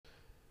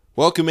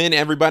Welcome in,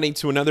 everybody,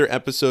 to another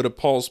episode of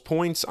Paul's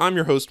Points. I'm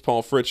your host,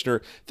 Paul Fritchner.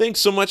 Thanks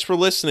so much for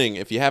listening.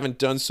 If you haven't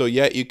done so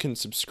yet, you can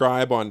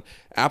subscribe on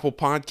Apple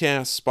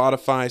Podcasts,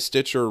 Spotify,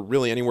 Stitcher,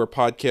 really anywhere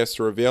podcasts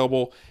are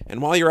available.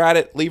 And while you're at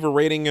it, leave a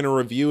rating and a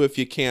review if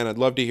you can. I'd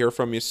love to hear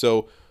from you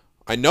so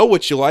I know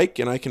what you like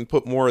and I can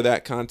put more of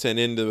that content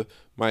into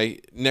my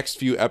next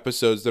few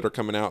episodes that are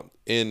coming out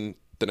in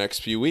the next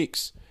few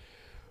weeks.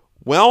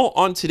 Well,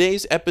 on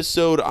today's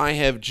episode, I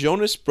have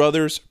Jonas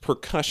Brothers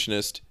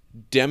percussionist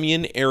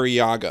Demian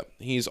Arriaga.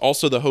 He's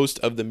also the host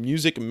of the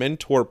Music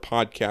Mentor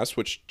podcast,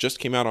 which just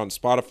came out on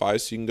Spotify,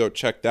 so you can go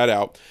check that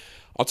out.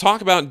 I'll talk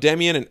about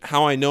Demian and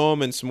how I know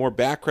him and some more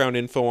background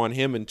info on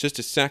him in just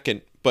a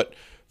second. But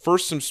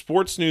first, some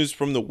sports news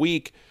from the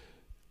week.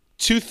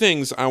 Two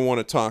things I want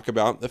to talk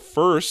about. The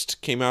first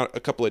came out a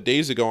couple of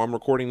days ago. I'm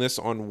recording this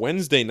on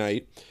Wednesday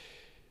night.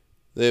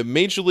 The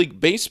Major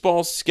League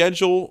Baseball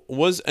schedule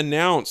was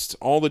announced.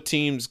 All the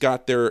teams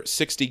got their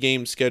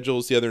 60-game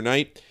schedules the other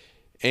night.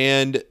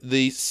 And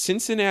the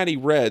Cincinnati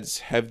Reds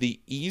have the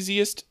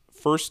easiest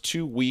first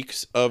 2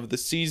 weeks of the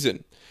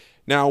season.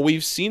 Now,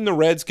 we've seen the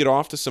Reds get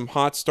off to some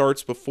hot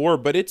starts before,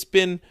 but it's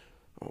been,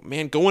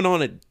 going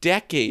on a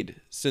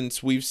decade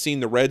since we've seen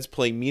the Reds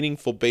play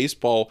meaningful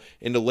baseball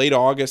into late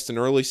August and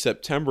early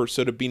September.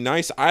 So to be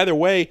nice either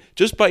way,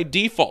 just by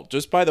default,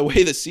 just by the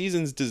way the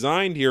season's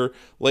designed here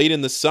late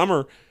in the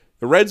summer,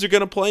 the Reds are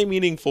going to play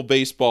meaningful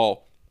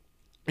baseball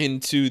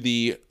into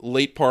the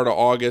late part of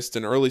August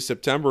and early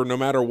September, no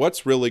matter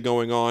what's really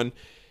going on.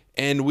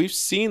 And we've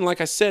seen,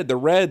 like I said, the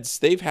Reds,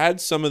 they've had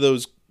some of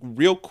those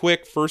real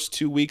quick first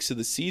 2 weeks of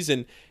the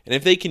season. And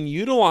if they can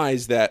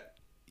utilize that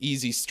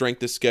easy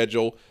strength of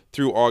schedule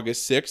through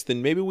August 6th,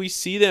 then maybe we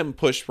see them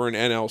push for an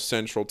NL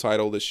Central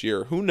title this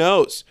year. Who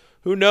knows?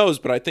 Who knows?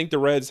 But I think the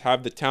Reds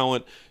have the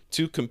talent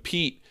to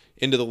compete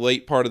into the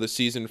late part of the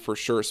season for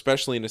sure,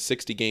 especially in a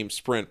 60-game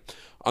sprint.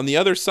 On the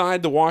other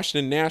side, the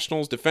Washington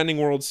Nationals, defending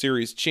World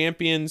Series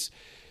champions.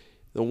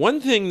 The one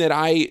thing that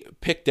I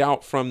picked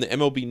out from the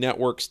MLB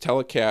Network's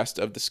telecast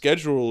of the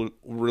schedule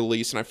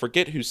release, and I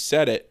forget who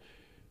said it,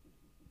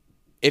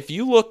 if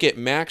you look at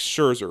Max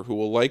Scherzer, who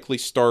will likely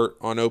start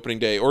on opening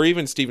day, or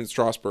even Steven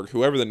Strasburg,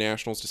 whoever the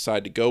Nationals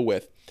decide to go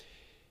with,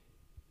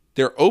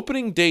 their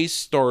opening day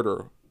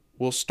starter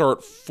will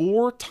start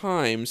 4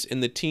 times in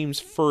the team's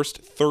first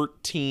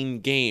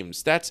 13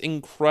 games. That's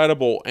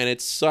incredible, and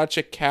it's such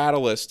a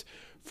catalyst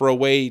for a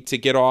way to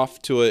get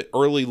off to an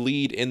early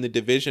lead in the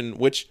division,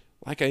 which,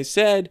 like I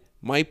said,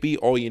 might be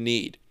all you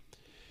need.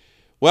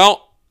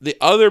 Well, the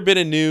other bit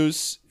of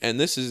news, and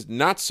this is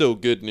not so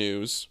good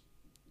news,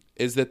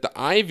 is that the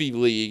Ivy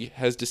League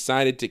has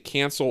decided to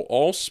cancel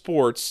all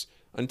sports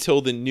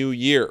until the new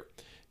year.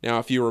 Now,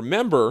 if you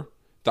remember,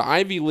 the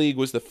Ivy League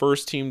was the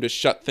first team to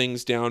shut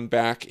things down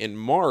back in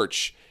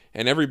March,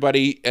 and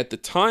everybody at the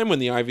time when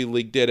the Ivy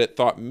League did it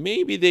thought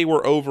maybe they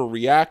were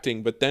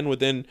overreacting, but then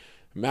within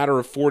a matter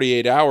of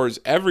 48 hours,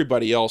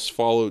 everybody else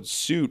followed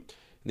suit,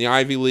 and the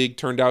Ivy League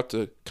turned out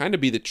to kind of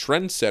be the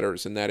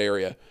trendsetters in that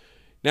area.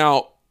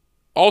 Now,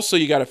 also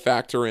you got to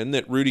factor in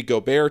that Rudy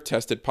Gobert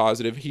tested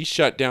positive. He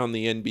shut down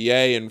the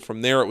NBA, and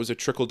from there it was a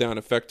trickle-down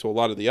effect to a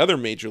lot of the other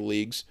major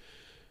leagues,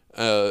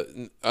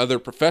 other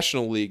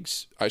professional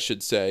leagues, I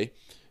should say.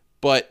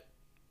 But,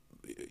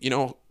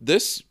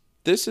 this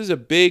is a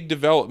big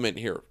development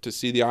here to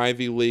see the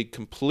Ivy League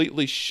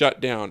completely shut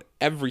down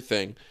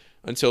everything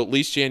until at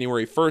least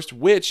January 1st,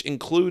 which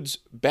includes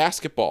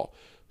basketball.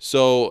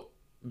 So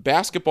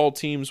basketball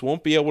teams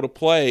won't be able to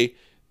play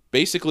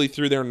basically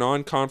through their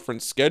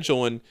non-conference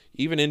schedule and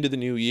even into the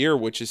new year,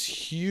 which is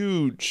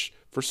huge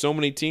for so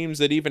many teams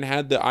that even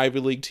had the Ivy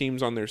League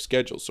teams on their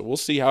schedule. So we'll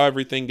see how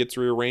everything gets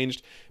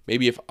rearranged.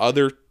 Maybe if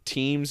other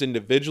teams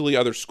individually,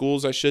 other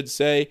schools I should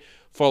say,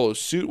 follow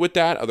suit with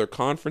that, other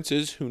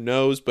conferences, who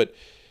knows. But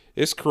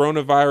this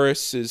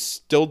coronavirus is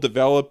still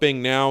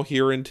developing now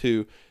here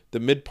into the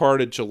mid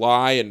part of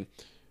July, and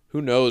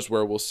who knows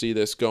where we'll see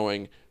this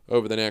going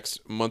over the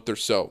next month or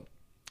so.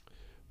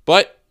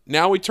 But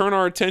now we turn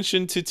our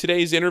attention to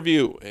today's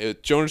interview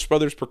with Jonas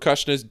Brothers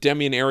percussionist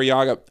Demian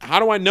Arriaga. How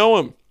do I know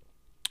him?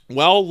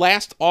 Well,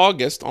 last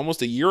August,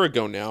 almost a year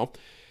ago now,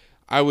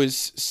 I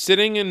was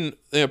sitting in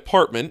the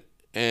apartment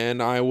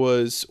and I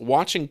was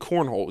watching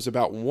cornhole. It was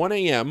about 1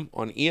 a.m.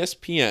 on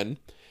ESPN,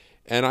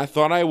 and I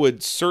thought I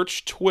would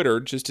search Twitter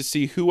just to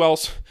see who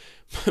else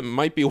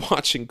might be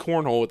watching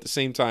cornhole at the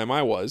same time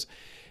I was.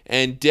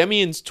 And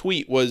Demian's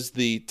tweet was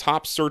the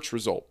top search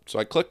result. So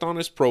I clicked on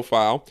his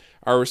profile,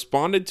 I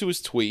responded to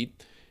his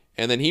tweet,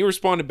 and then he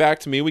responded back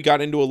to me. We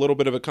got into a little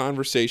bit of a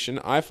conversation.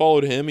 I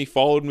followed him, he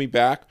followed me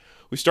back.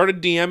 We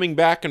started DMing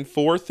back and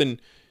forth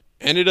and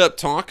ended up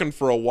talking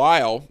for a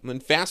while. And then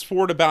fast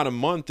forward about a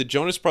month, the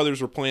Jonas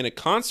Brothers were playing a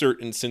concert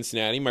in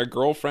Cincinnati. My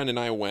girlfriend and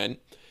I went.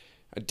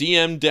 I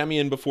DM'd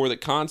Demian before the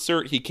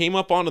concert. He came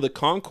up onto the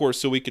concourse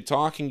so we could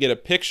talk and get a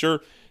picture.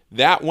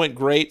 That went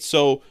great.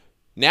 So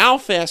now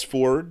fast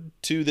forward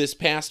to this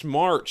past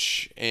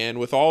March, and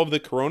with all of the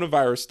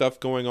coronavirus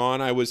stuff going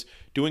on, I was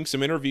doing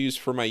some interviews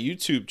for my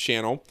YouTube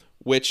channel,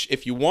 which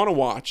if you want to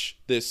watch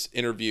this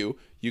interview,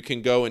 you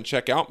can go and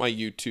check out my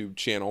YouTube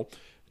channel.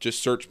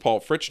 Just search Paul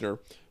Fritchner.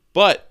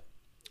 But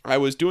I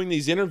was doing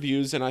these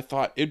interviews, and I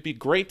thought it'd be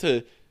great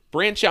to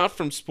branch out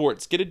from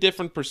sports, get a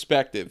different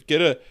perspective,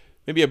 get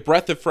maybe a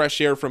breath of fresh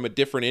air from a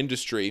different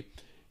industry.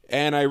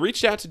 And I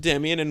reached out to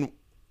Demian, and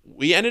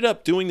we ended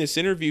up doing this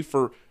interview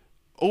for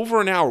over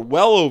an hour,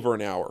 well over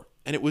an hour,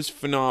 and it was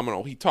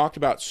phenomenal. He talked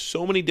about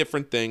so many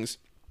different things,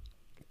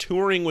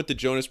 touring with the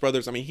Jonas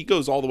Brothers. I mean, he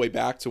goes all the way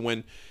back to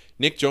when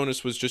Nick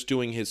Jonas was just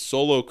doing his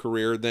solo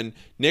career. Then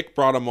Nick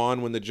brought him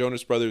on when the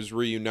Jonas Brothers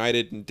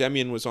reunited, and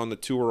Demian was on the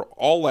tour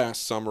all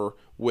last summer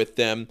with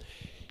them.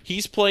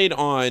 He's played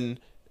on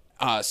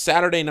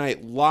Saturday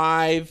Night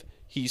Live.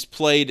 He's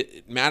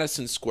played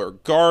Madison Square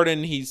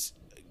Garden. He's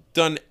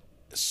done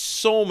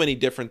so many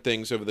different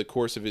things over the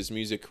course of his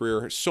music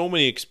career, so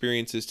many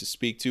experiences to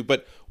speak to.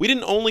 But we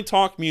didn't only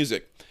talk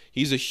music.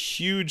 He's a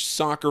huge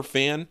soccer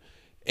fan,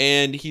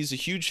 and he's a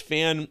huge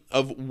fan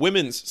of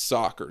women's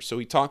soccer. So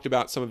he talked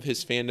about some of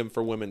his fandom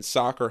for women's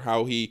soccer,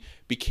 how he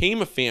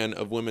became a fan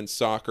of women's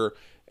soccer,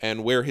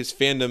 and where his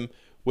fandom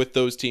with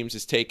those teams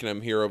has taken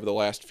him here over the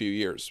last few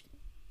years.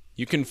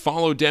 You can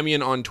follow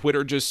Demian on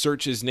Twitter. Just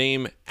search his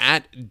name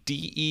at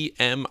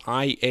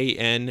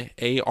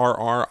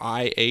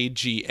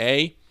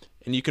DemianArrariaga.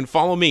 And you can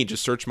follow me.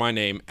 Just search my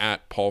name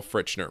at Paul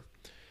Fritchner.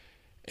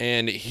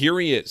 And here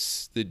he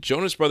is, the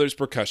Jonas Brothers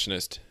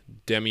percussionist,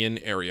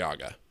 Demian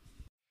Arriaga.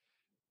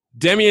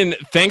 Demian,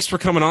 thanks for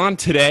coming on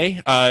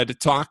today to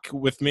talk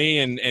with me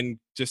and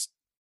just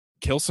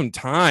kill some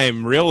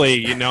time, really,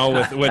 you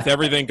know, with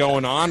everything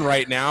going on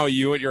right now.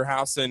 You at your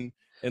house in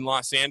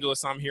Los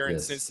Angeles. I'm here in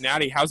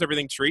Cincinnati. How's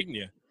everything treating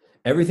you?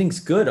 Everything's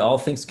good, all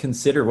things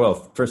considered.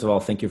 Well, first of all,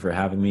 thank you for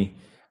having me.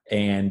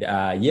 And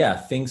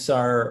things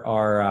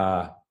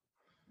are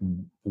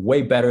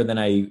way better than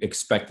I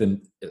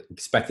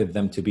expected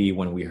them to be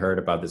when we heard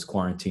about this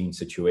quarantine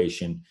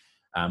situation.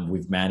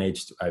 We've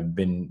managed. I've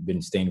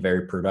been staying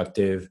very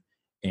productive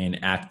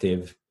and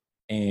active,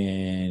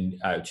 and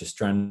just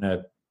trying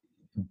to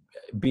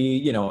be,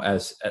 you know,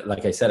 as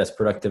like I said, as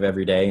productive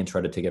every day, and try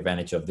to take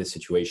advantage of this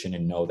situation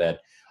and know that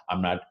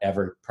I'm not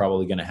ever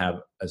probably going to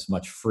have as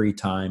much free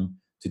time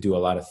to do a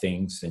lot of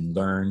things and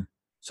learn.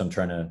 So I'm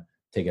trying to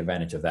take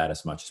advantage of that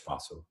as much as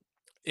possible.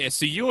 Yeah.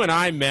 So you and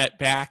I met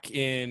back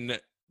in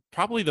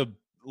probably the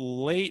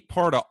late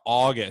part of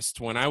August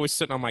when I was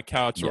sitting on my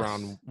couch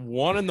around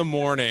 1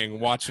 a.m.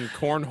 watching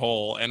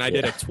cornhole, and I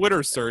did a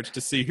Twitter search to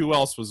see who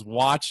else was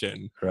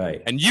watching.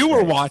 Right. And you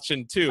were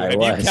watching too.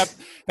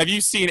 Have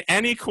you seen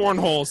any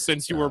cornhole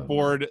since you were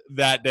bored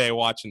that day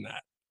watching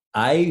that?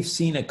 I've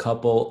seen a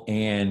couple,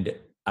 and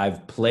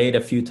I've played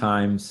a few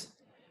times.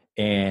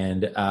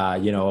 And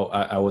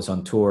I was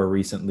on tour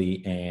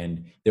recently,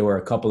 and there were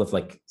a couple of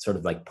sort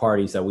of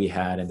parties that we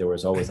had, and there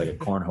was always like a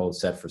cornhole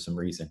set for some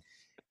reason.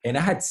 And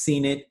I had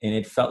seen it, and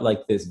it felt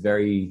like this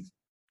very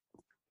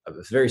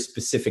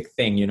specific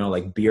thing, you know,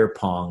 like beer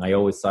pong. I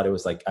always thought it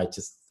was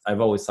I've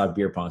always thought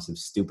beer pong is the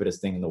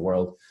stupidest thing in the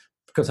world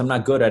because I'm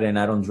not good at it, and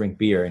I don't drink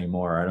beer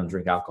anymore. I don't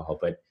drink alcohol.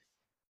 But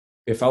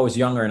if I was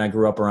younger and I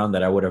grew up around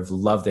that, I would have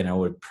loved it, and I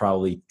would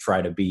probably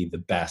try to be the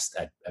best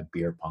at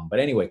beer pong. But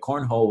anyway,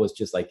 cornhole was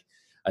just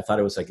I thought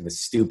it was like this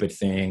stupid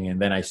thing. And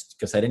then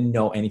because I didn't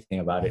know anything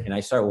about it, and I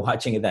started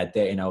watching it that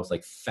day, and I was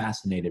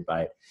fascinated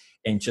by it.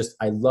 And just,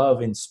 I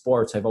love in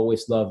sports, I've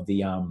always loved the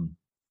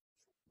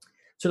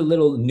sort of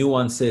little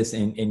nuances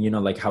and you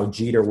know, like how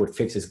Jeter would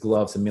fix his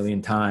gloves a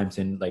million times,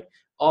 and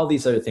all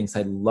these other things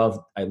I love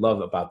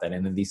about that.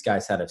 And then these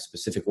guys had a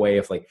specific way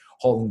of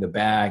holding the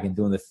bag and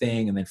doing the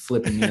thing and then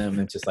flipping them.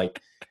 And just I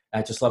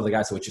just love the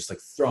guys that would just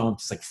throw them,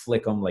 just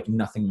flick them like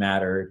nothing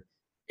mattered.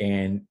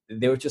 And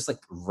they were just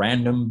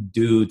random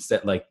dudes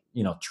that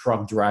you know,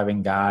 truck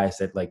driving guys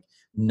that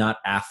not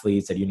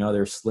athletes that, you know,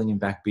 they're slinging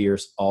back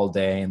beers all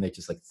day, and they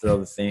just throw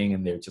the thing,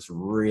 and they're just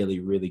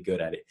really, really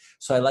good at it.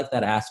 So I like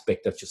that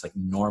aspect of just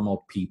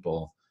normal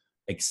people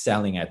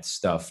excelling at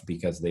stuff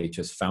because they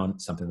just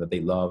found something that they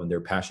love and they're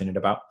passionate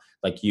about,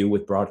 like you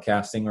with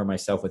broadcasting or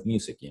myself with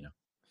music, you know.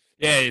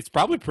 Yeah, it's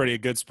probably pretty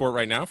good sport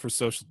right now for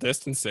social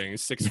distancing.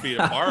 6 feet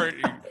apart,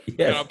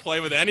 you're gonna play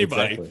with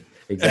anybody.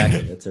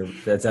 Exactly.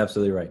 That's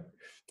absolutely right.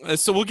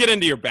 So we'll get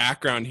into your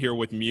background here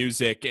with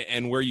music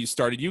and where you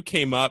started. You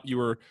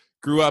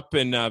grew up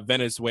in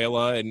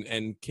Venezuela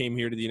and came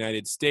here to the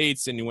United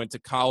States, and you went to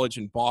college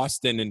in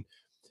Boston. And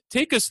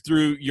take us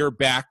through your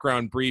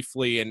background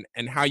briefly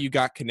and how you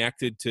got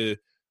connected to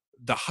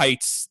the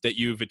heights that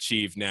you've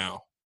achieved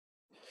now.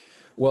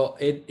 Well,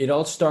 it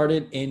all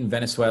started in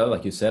Venezuela.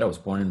 Like you said, I was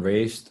born and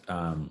raised,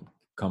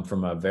 come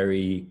from a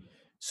very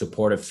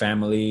supportive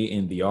family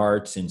in the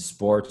arts and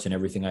sports and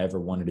everything I ever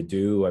wanted to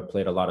do. I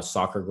played a lot of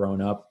soccer growing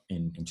up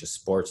and just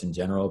sports in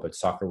general, but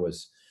soccer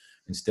was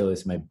and still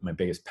is my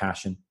biggest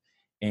passion.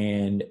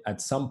 And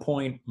at some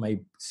point, my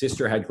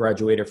sister had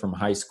graduated from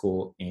high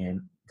school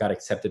and got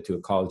accepted to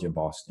a college in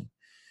Boston.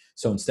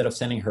 So instead of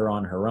sending her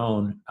on her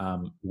own,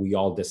 we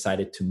all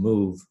decided to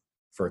move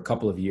for a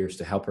couple of years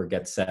to help her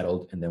get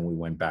settled. And then we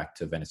went back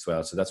to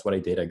Venezuela. So that's what I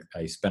did.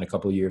 I spent a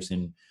couple of years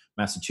in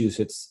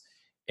Massachusetts,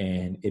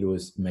 and it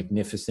was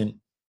magnificent.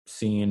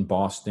 seeing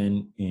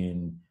Boston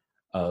in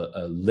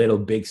a little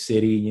big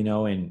city, you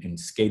know, and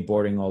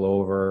skateboarding all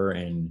over,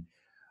 and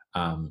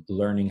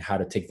learning how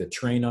to take the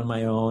train on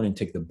my own and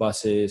take the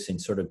buses,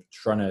 and sort of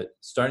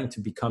starting to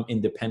become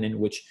independent,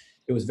 which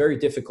it was very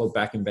difficult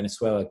back in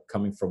Venezuela,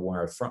 coming from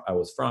where I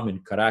was from in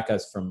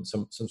Caracas, from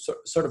some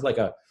sort of like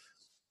a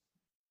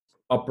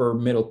upper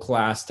middle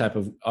class type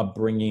of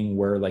upbringing,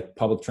 where like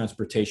public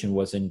transportation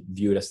wasn't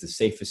viewed as the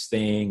safest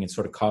thing, and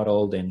sort of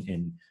coddled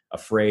and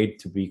afraid,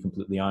 to be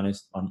completely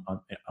honest, on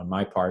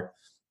my part.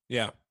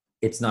 Yeah.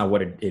 It's not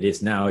what it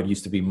is now. It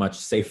used to be much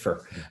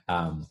safer.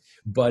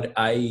 But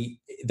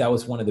that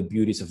was one of the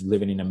beauties of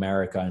living in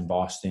America, in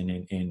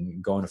Boston,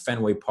 and going to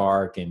Fenway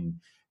Park and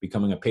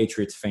becoming a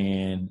Patriots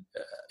fan,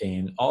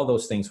 and all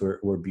those things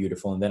were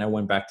beautiful. And then I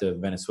went back to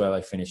Venezuela.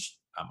 I finished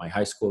my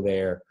high school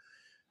there.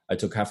 I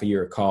took half a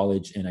year of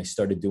college, and I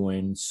started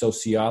doing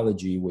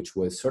sociology, which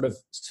was sort of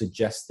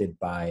suggested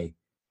by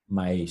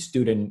my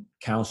student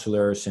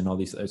counselors and all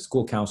these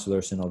school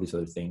counselors and all these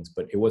other things,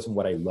 but it wasn't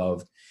what I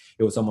loved.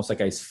 It was almost like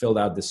I filled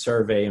out the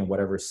survey, and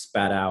whatever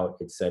spat out,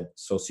 it said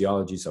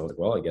sociology. So I was like,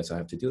 well, I guess I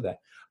have to do that,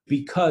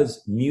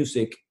 because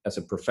music as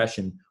a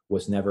profession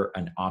was never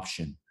an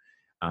option.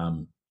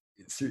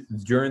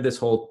 During this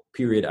whole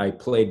period, I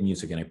played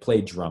music and I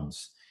played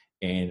drums,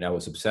 and I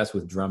was obsessed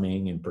with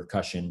drumming and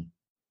percussion,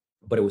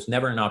 but it was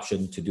never an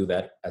option to do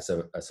that as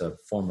a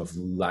form of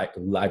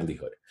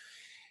livelihood.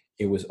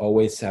 It was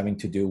always having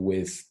to do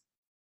with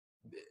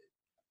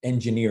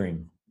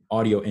engineering,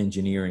 audio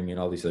engineering, and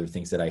all these other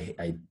things that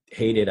I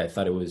hated. I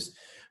thought it was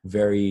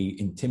very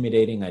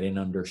intimidating. I didn't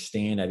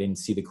understand. I didn't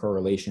see the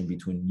correlation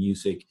between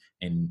music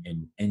and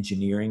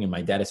engineering. And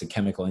my dad is a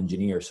chemical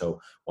engineer. So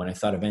when I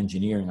thought of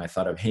engineering, I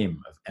thought of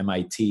him, of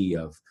MIT,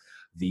 of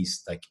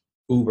these like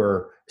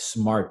uber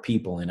smart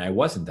people. And I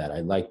wasn't that.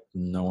 I liked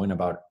knowing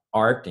about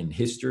art and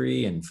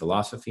history and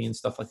philosophy and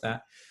stuff like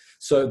that.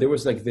 So there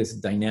was like this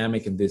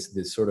dynamic and this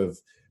sort of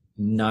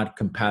not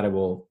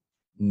compatible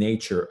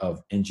nature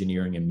of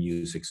engineering and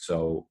music.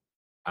 So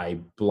I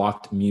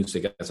blocked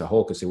music as a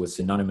whole because it was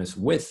synonymous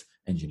with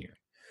engineering.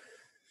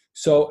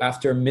 So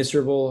after a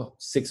miserable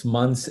 6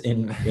 months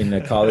in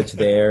a college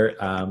there,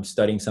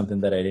 studying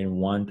something that I didn't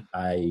want,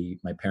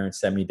 my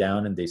parents sat me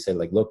down and they said,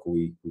 like, look,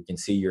 we can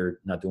see you're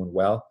not doing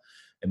well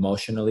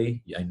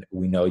emotionally, and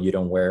we know you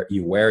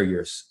wear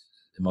your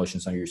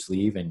emotions on your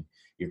sleeve, and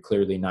you're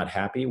clearly not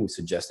happy. We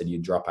suggested you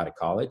drop out of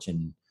college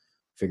and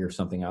figure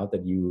something out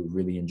that you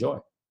really enjoy.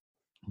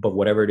 But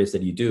whatever it is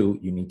that you do,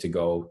 you need to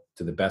go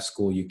to the best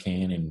school you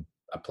can and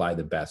apply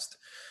the best.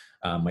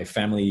 My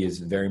family is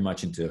very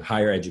much into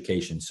higher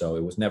education, so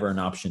it was never an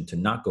option to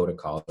not go to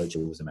college.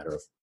 It was a matter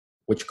of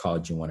which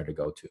college you wanted to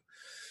go to.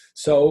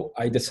 So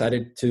I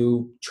decided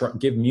to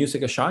give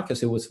music a shot,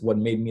 because it was what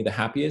made me the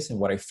happiest and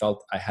what I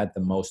felt I had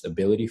the most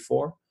ability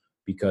for,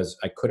 because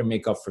I couldn't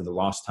make up for the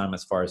lost time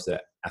as far as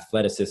the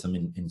athleticism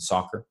in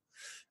soccer.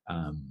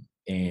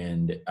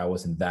 And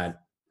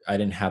I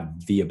didn't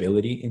have the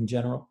ability in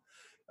general.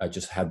 I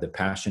just had the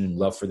passion and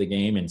love for the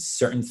game, and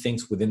certain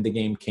things within the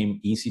game came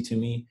easy to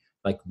me,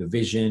 like the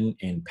vision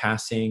and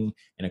passing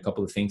and a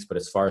couple of things. But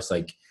as far as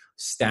like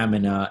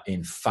stamina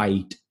and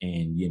fight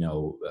and,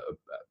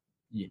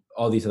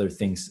 all these other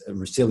things,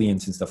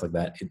 resilience and stuff like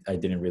that, I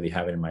didn't really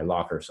have it in my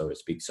locker, so to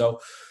speak. So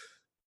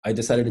I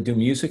decided to do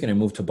music, and I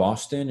moved to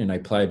Boston, and I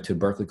applied to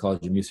Berklee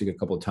College of Music a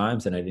couple of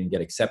times, and I didn't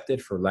get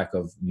accepted for lack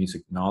of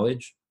music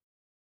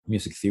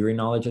theory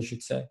knowledge, I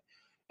should say.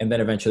 And then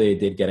eventually I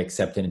did get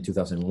accepted in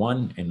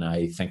 2001, and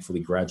I thankfully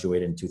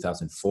graduated in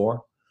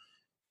 2004.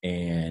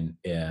 And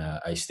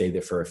I stayed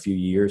there for a few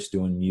years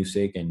doing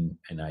music, and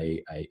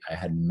I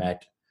had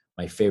met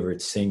my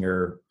favorite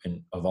singer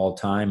of all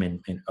time and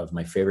of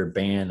my favorite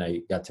band.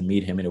 I got to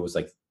meet him, and it was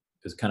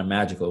kind of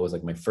magical. It was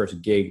like my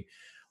first gig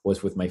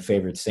was with my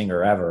favorite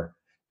singer ever.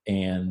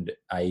 And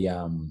I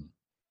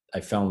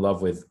fell in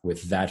love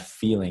with that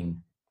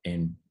feeling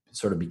and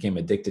sort of became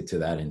addicted to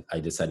that. And I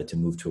decided to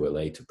move to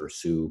LA to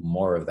pursue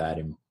more of that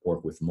and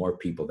work with more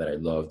people that I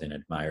loved and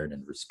admired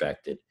and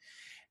respected.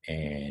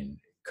 And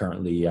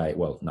currently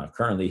not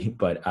currently,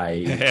 but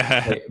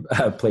I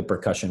play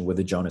percussion with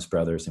the Jonas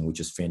Brothers, and we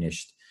just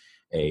finished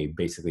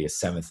basically a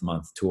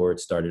 7th-month tour.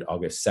 It started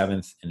August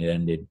 7th and it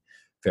ended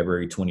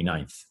February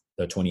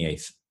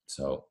 28th.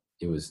 So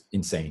it was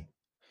insane.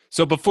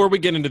 So before we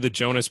get into the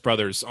Jonas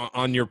Brothers,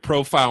 on your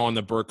profile on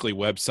the Berklee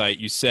website,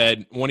 you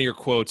said one of your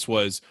quotes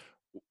was,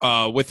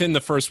 within the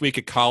first week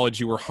of college,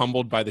 you were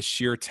humbled by the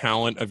sheer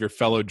talent of your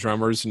fellow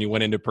drummers and you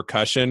went into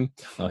percussion.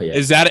 Oh, yeah.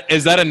 Is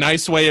that a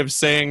nice way of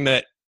saying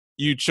that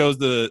you chose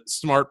the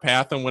smart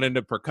path and went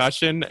into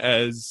percussion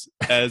as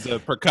a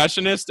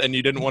percussionist and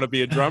you didn't want to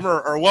be a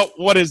drummer? Or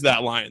what is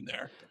that line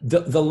there?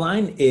 The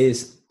line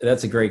is,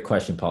 that's a great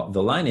question, Paul.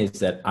 The line is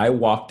that I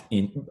walked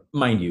in,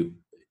 mind you,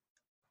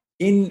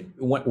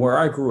 where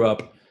I grew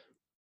up,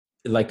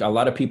 like a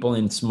lot of people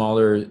in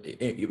smaller,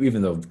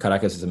 even though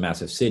Caracas is a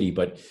massive city,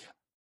 but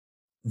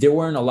there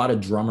weren't a lot of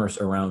drummers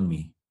around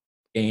me,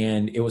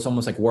 and it was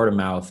almost like word of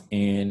mouth.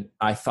 And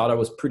I thought I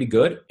was pretty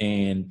good,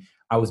 and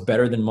I was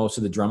better than most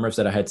of the drummers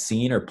that I had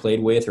seen or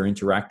played with or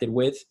interacted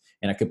with,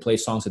 and I could play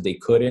songs that they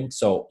couldn't.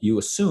 So you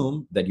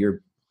assume that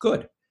you're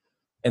good.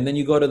 And then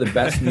you go to the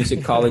best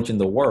music college in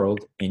the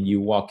world and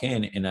you walk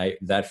in, and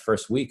that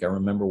first week, I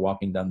remember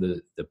walking down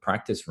the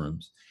practice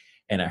rooms,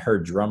 and I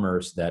heard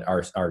drummers that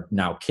are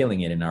now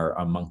killing it and are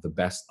among the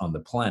best on the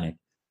planet.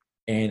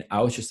 And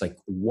I was just like,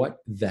 what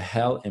the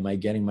hell am I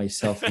getting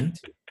myself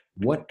into?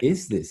 What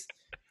is this?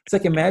 It's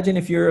like, imagine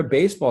if you're a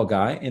baseball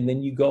guy and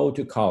then you go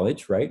to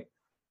college, right?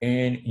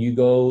 And you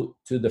go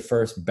to the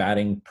first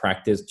batting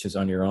practice just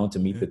on your own to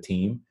meet the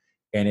team.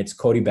 And it's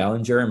Cody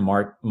Bellinger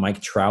and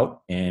Mike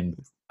Trout and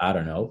I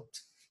don't know,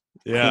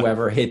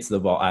 whoever hits the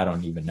ball. I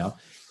don't even know.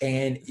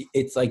 And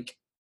it's like,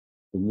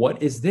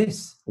 what is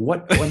this?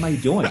 What am I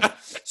doing?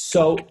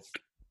 So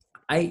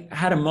I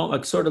had a moment,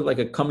 like sort of like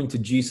a coming to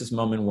Jesus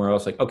moment where I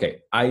was like,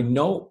 okay, I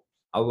know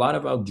a lot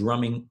about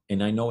drumming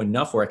and I know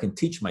enough where I can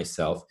teach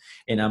myself.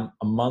 And I'm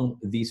among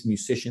these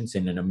musicians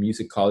and in a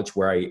music college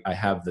where I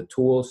have the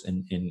tools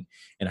and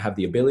have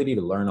the ability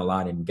to learn a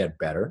lot and get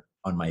better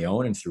on my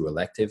own and through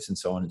electives and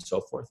so on and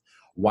so forth.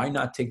 Why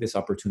not take this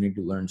opportunity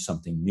to learn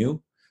something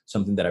new,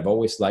 something that I've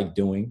always liked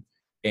doing?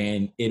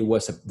 And it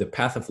was the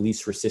path of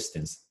least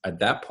resistance. At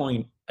that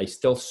point, I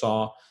still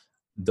saw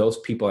those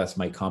people as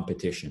my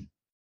competition.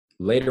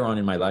 Later on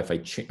in my life,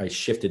 I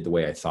shifted the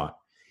way I thought,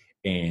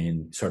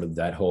 and sort of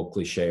that whole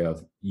cliche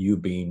of you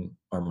being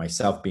or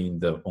myself being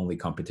the only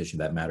competition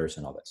that matters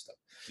and all that stuff.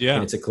 Yeah.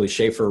 And it's a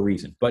cliche for a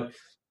reason. But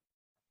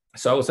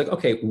so I was like,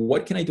 okay,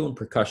 what can I do in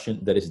percussion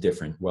that is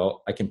different?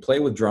 Well, I can play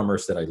with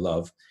drummers that I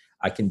love.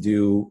 I can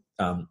do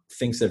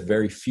things that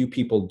very few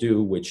people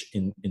do, which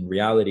in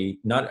reality,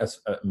 not as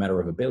a matter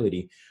of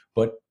ability,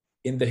 but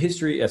in the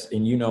history, as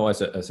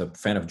a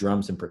fan of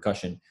drums and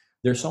percussion,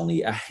 there's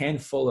only a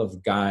handful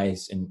of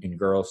guys and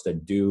girls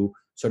that do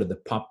sort of the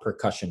pop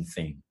percussion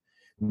thing,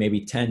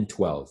 maybe 10,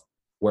 12.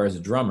 Whereas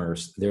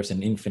drummers, there's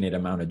an infinite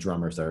amount of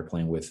drummers that are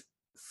playing with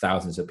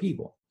thousands of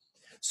people.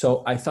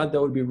 So I thought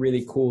that would be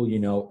really cool,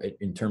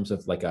 in terms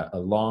of like a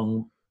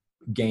long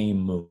game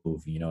move,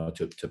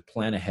 to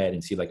plan ahead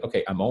and see like,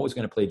 okay, I'm always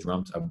going to play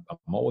drums. I'm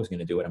always going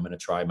to do it. I'm going to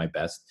try my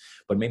best.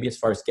 But maybe as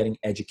far as getting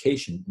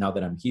education, now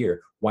that I'm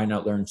here, why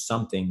not learn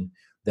something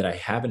that I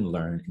haven't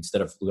learned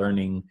instead of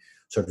learning,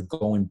 sort of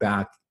going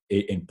back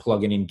and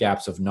plugging in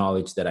gaps of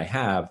knowledge that I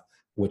have,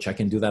 which I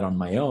can do that on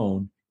my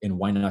own. And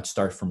why not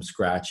start from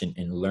scratch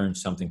and learn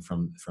something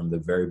from the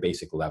very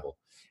basic level?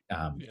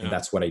 And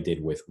that's what I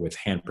did with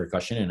hand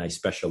percussion. And I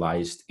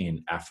specialized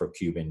in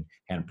Afro-Cuban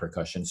hand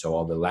percussion. So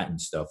all the Latin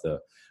stuff, the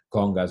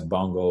congas,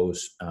 bongos,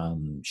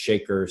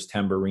 shakers,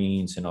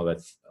 tambourines, and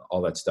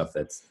all that stuff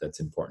that's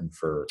important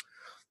for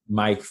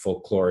my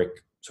folkloric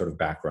sort of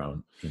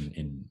background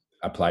in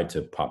applied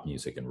to pop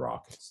music and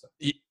rock and stuff.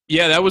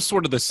 Yeah, that was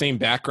sort of the same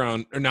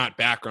background, or not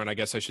background, I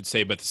guess I should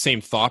say, but the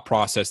same thought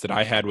process that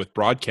I had with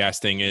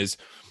broadcasting is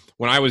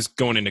when I was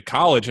going into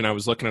college and I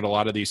was looking at a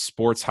lot of these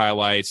sports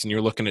highlights, and you're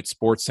looking at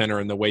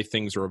SportsCenter and the way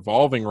things are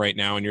evolving right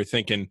now, and you're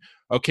thinking,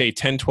 okay,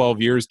 10, 12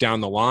 years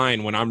down the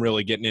line when I'm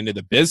really getting into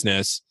the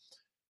business,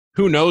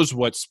 who knows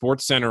what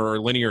SportsCenter or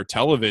linear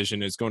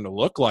television is going to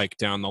look like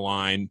down the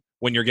line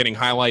when you're getting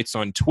highlights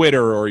on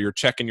Twitter or you're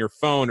checking your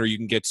phone, or you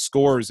can get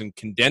scores and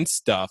condensed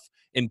stuff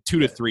in 2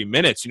 to 3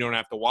 minutes. You don't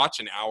have to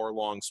watch an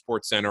hour-long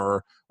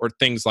SportsCenter or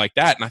things like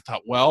that. And I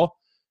thought, well,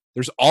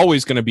 there's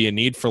always going to be a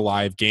need for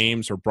live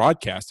games or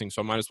broadcasting,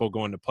 so I might as well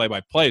go into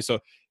play-by-play. So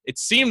it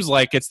seems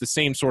like it's the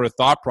same sort of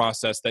thought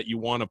process that you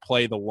want to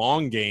play the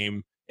long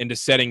game into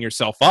setting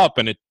yourself up,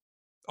 and it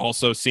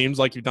also seems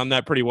like you've done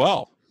that pretty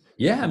well.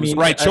 Yeah, I mean,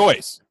 right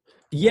choice.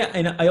 Yeah,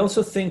 and I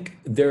also think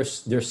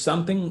there's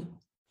something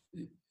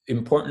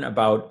important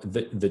about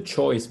the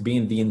choice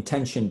being the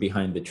intention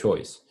behind the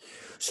choice.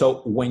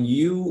 So when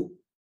you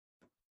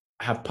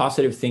have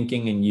positive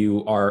thinking and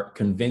you are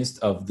convinced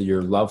of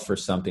your love for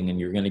something and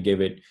you're going to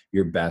give it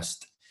your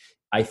best,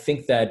 I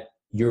think that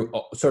you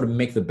sort of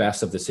make the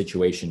best of the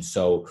situation.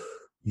 So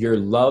your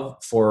love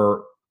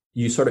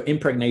you sort of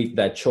impregnate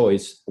that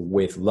choice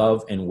with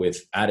love and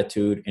with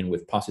attitude and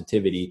with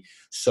positivity.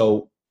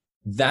 So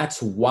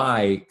that's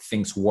why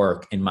things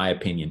work, in my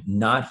opinion.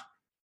 Not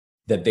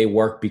that they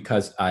work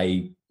because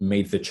I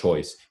made the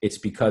choice. It's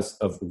because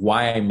of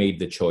why I made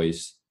the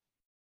choice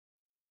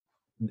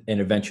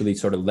and eventually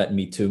sort of led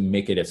me to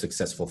make it a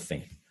successful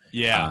thing.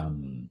 Yeah.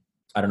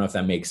 I don't know if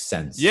that makes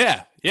sense.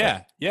 Yeah,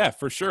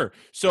 for sure.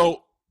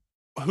 So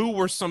who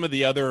were some of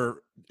the other,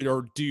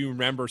 or do you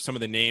remember some of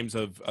the names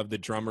of the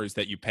drummers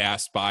that you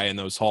passed by in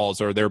those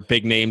halls? Are there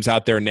big names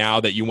out there now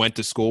that you went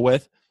to school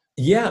with?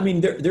 Yeah, I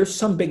mean, there's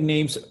some big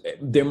names.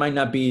 There might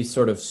not be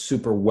sort of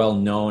super well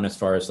known as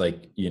far as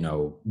like,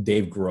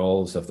 Dave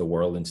Grohl's of the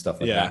world and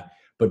stuff like that.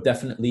 But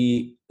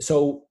definitely,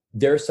 so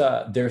there's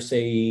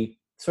a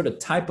sort of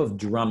type of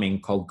drumming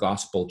called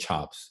gospel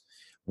chops,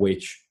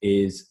 which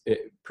is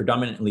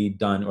predominantly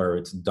done, or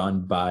it's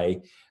done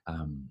by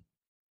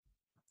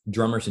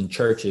drummers in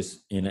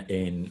churches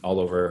in all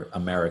over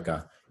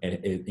America,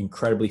 and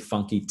incredibly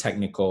funky,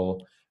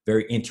 technical,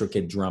 very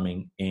intricate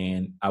drumming.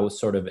 And I was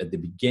sort of at the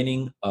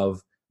beginning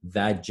of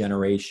that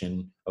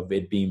generation of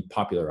it being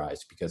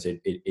popularized, because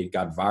it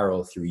got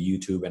viral through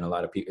YouTube, and a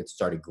lot of people, it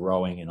started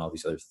growing and all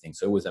these other things.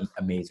 So it was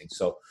amazing.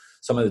 So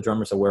some of the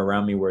drummers that were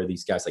around me were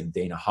these guys like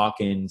Dana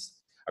Hawkins,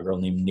 a girl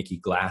named Nikki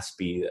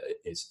Glaspie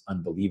is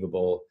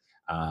unbelievable,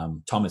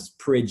 Thomas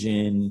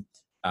Pridgeon,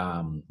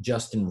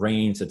 Justin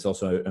Raines, that's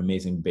also an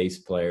amazing bass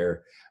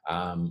player,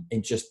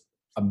 and just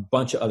a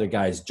bunch of other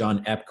guys,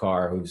 John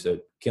Epcar, who's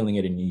killing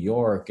it in New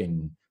York,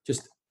 and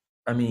just,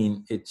 I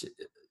mean, it's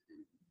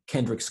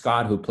Kendrick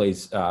Scott, who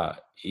plays,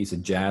 he's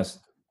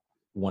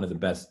one of the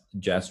best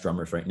jazz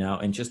drummers right now.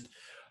 And just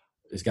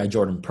this guy,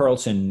 Jordan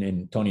Pearlson,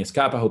 and Tony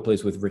Escapa, who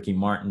plays with Ricky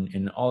Martin,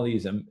 and all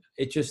these,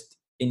 it's just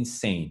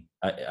insane.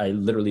 I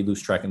literally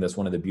lose track, and that's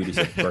one of the beauties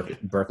of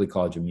Berklee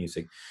College of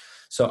Music.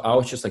 So I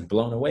was just like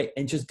blown away.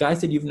 And just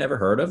guys that you've never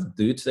heard of,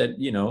 dudes that,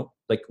 you know,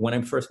 like when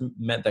I first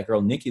met that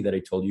girl, Nikki, that I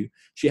told you,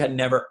 she had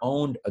never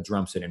owned a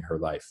drum set in her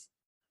life,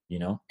 you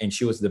know, and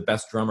she was the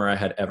best drummer I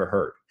had ever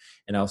heard.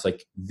 And I was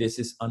like, this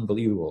is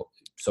unbelievable.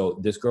 So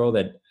this girl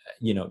that,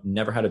 you know,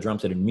 never had a drum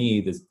set, in me,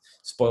 this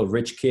spoiled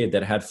rich kid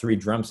that had 3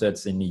 drum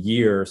sets in a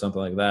year or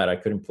something like that, I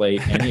couldn't play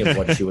any of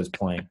what she was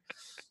playing.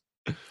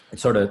 It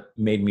sort of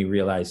made me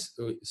realize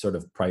sort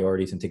of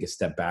priorities and take a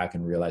step back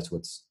and realize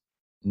what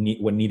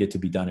needed to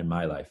be done in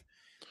my life.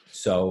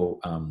 So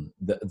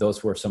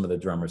those were some of the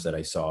drummers that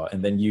I saw.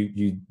 And then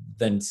you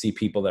then see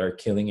people that are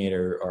killing it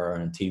or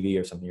on TV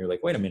or something. You're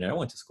like, wait a minute, I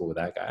went to school with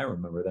that guy. I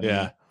remember them.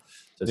 Yeah.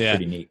 So it's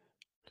pretty neat.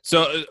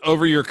 So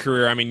over your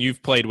career, I mean,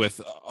 you've played with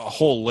a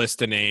whole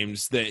list of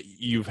names that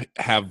you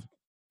have,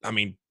 I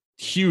mean,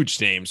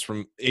 huge names,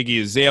 from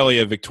Iggy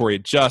Azalea, Victoria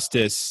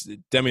Justice,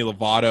 Demi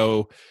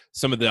Lovato,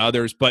 some of the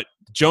others, but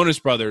Jonas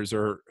Brothers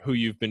are who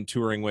you've been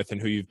touring with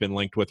and who you've been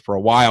linked with for a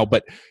while.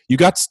 But you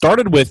got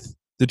started with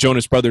the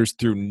Jonas Brothers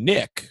through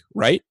Nick,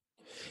 right?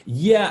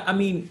 Yeah, I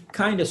mean,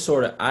 kind of,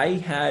 sort of.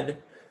 I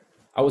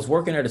was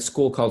working at a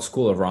school called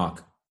School of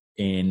Rock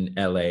in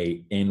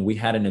LA, and we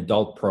had an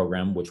adult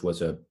program, which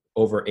was a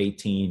over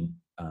 18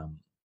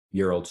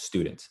 year old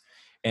students.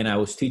 And I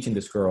was teaching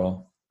this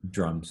girl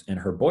drums, and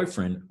her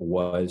boyfriend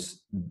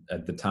was,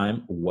 at the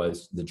time,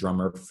 was the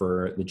drummer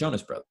for the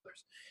Jonas Brothers.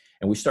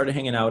 And we started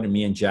hanging out, and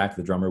me and Jack,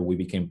 the drummer, we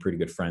became pretty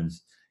good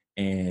friends.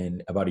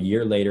 And about a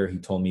year later, he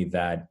told me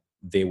that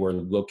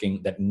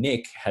that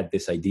Nick had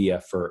this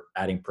idea for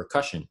adding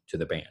percussion to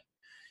the band,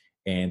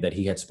 and that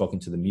he had spoken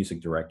to the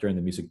music director, and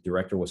the music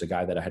director was a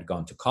guy that I had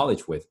gone to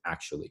college with,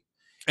 actually.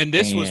 And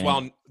this was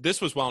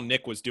while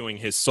Nick was doing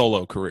his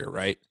solo career,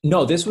 right?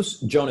 No, this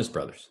was Jonas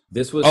Brothers.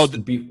 This was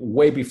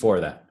way before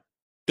that.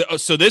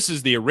 So this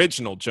is the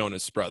original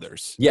Jonas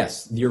Brothers.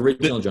 Yes, the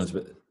original Jonas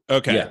Brothers.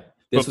 Okay. Yeah.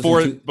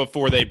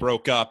 Before they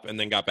broke up and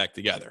then got back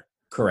together.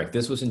 Correct.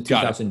 This was in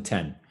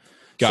 2010.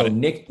 Got so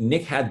it.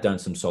 Nick had done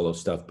some solo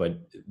stuff, but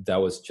that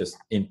was just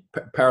in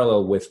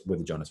parallel with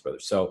the Jonas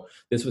Brothers. So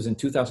this was in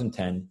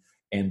 2010,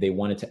 and they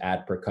wanted to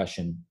add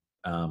percussion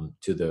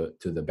to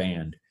the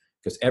band,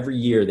 because every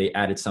year they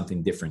added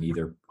something different,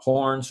 either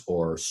horns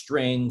or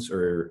strings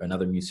or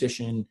another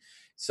musician.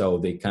 So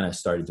they kind of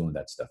started doing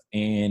that stuff,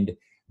 and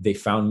they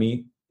found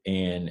me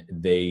and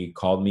they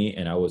called me,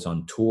 and I was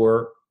on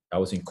tour. I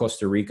was in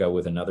Costa Rica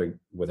with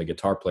a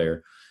guitar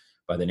player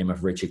by the name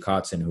of Richie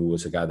Kotzen, who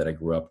was a guy that I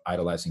grew up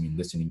idolizing and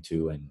listening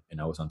to.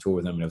 And I was on tour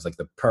with him, and it was like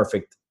the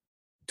perfect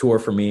tour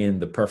for me and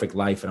the perfect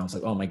life. And I was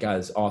like, oh my God,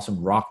 it's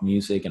awesome rock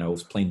music. And I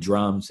was playing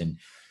drums, and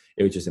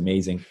it was just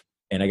amazing.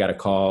 And I got a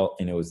call,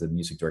 and it was the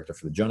music director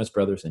for the Jonas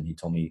Brothers. And he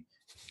told me,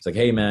 it's like,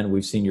 hey man,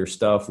 we've seen your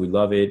stuff. We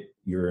love it.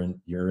 You're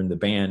in the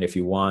band if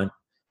you want.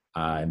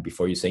 And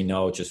before you say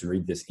no, just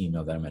read this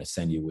email that I'm going to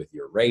send you with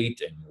your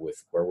rate and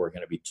with where we're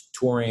going to be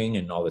touring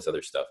and all this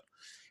other stuff.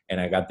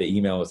 And I got the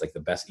email. It was like the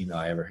best email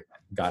I ever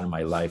got in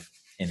my life.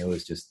 And it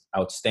was just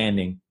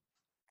outstanding.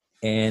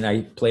 And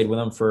I played with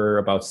them for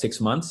about 6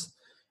 months.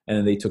 And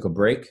then they took a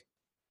break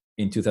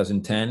in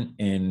 2010.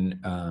 And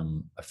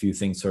a few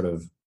things sort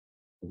of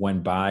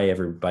went by.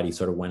 Everybody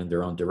sort of went in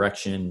their own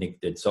direction.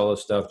 Nick did solo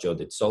stuff. Joe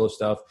did solo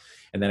stuff.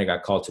 And then I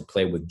got called to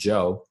play with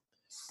Joe.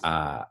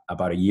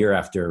 About a year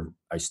after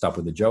I stopped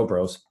with the Joe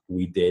Bros,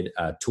 we did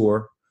a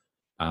tour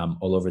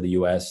all over the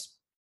U.S.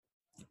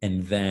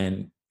 And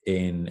then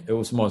it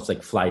was most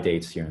like fly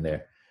dates here and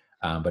there,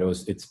 but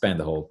it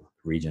spanned the whole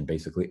region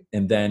basically.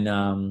 And then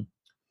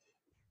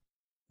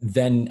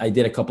I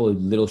did a couple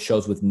of little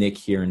shows with Nick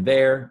here and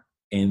there.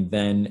 And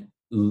then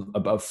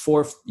about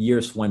 4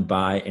 years went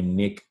by, and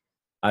Nick,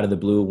 out of the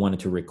blue,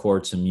 wanted to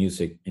record some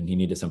music, and he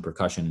needed some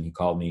percussion, and he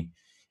called me,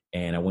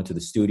 and I went to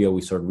the studio.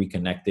 We sort of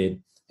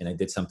reconnected, and I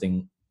did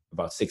something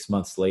about 6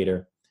 months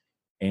later,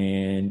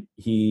 and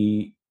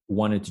he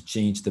wanted to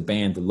change the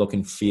band, the look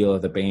and feel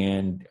of the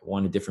band,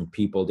 wanted different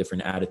people,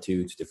 different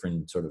attitudes,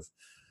 different sort of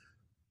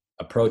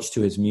approach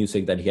to his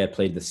music that he had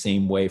played the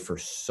same way for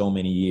so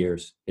many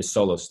years, his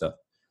solo stuff.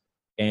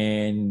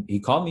 And he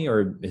called me,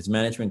 or his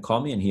management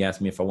called me, and he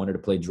asked me if I wanted to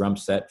play drum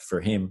set for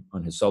him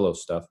on his solo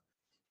stuff.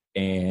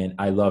 And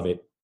I love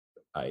it.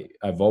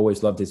 I've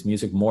always loved his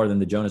music more than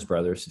the Jonas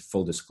Brothers,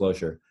 full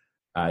disclosure.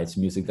 It's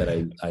music that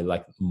I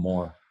like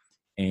more.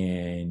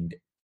 And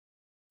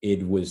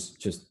it was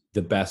just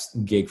the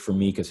best gig for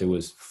me because it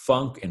was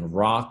funk and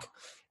rock,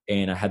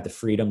 and I had the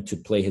freedom to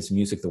play his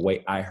music the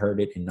way I heard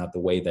it and not the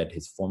way that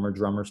his former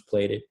drummers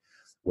played it,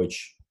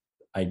 which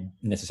I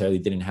necessarily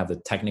didn't have the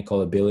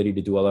technical ability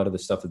to do a lot of the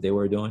stuff that they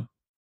were doing.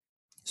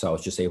 So I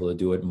was just able to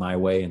do it my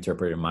way,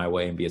 interpret it my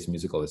way, and be as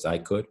musical as I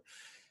could.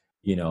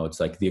 It's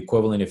like the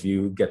equivalent if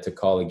you get to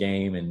call a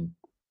game and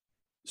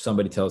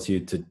somebody tells you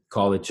to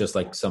call it just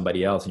like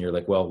somebody else, and you're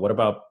like, well, what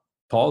about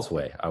Paul's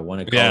way? I want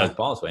to call it like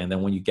Paul's way. And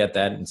then when you get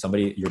that and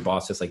your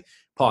boss is like,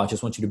 Paul, I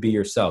just want you to be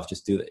yourself.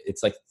 Just do that.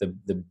 It's like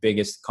the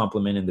biggest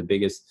compliment and the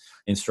biggest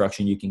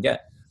instruction you can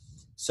get.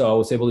 So I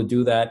was able to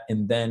do that.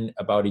 And then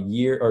about a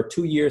year or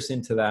 2 years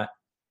into that,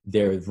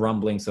 there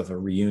rumblings of a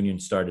reunion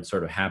started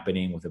sort of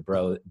happening with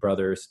the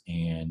brothers,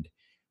 and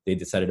they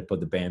decided to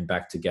put the band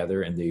back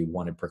together, and they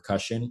wanted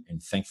percussion.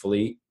 And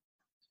thankfully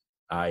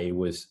I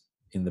was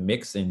in the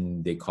mix,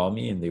 and they called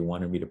me and they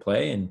wanted me to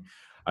play. And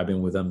I've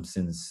been with them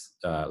since,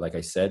 like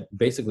I said,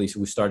 basically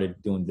we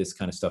started doing this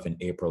kind of stuff in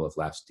April of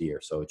last year.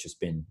 So it's just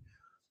been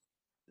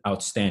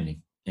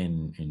outstanding.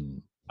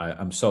 And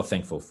I'm so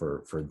thankful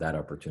for that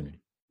opportunity.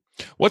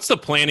 What's the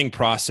planning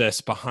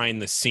process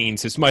behind the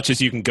scenes, as much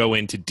as you can go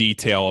into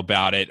detail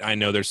about it? I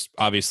know there's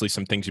obviously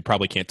some things you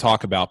probably can't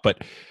talk about,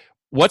 but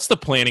what's the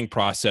planning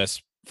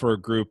process for a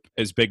group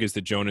as big as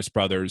the Jonas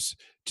Brothers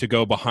to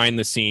go behind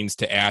the scenes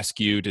to ask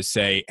you to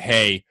say,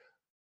 hey,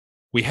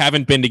 we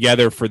haven't been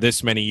together for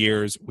this many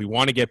years. We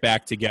want to get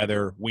back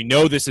together. We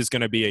know this is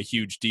going to be a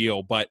huge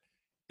deal, but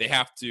they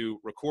have to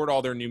record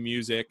all their new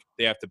music.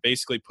 They have to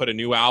basically put a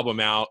new album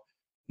out,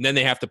 and then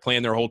they have to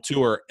plan their whole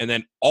tour. And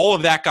then all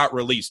of that got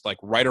released like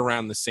right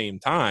around the same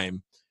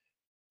time.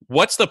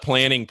 What's the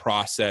planning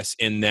process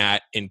in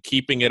that, in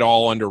keeping it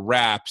all under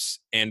wraps,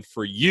 and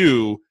for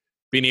you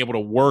being able to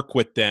work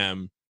with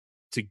them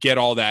to get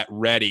all that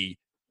ready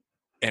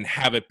and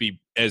have it be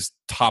as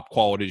top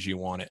quality as you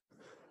want it?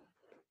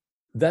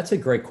 That's a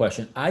great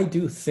question. I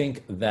do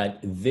think that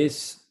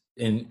this,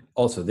 and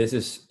also this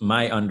is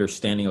my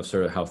understanding of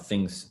sort of how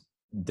things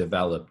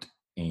developed.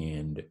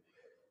 And,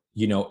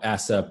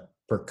 as a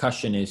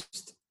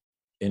percussionist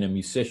and a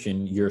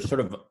musician, you're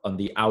sort of on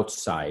the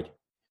outside.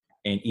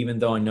 And even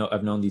though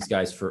I've known these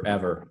guys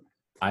forever,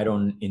 I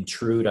don't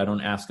intrude. I don't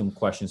ask them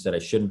questions that I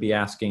shouldn't be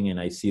asking. And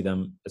I see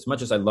them, as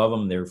much as I love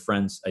them, they're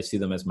friends, I see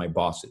them as my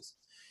bosses.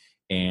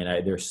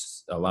 And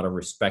there's a lot of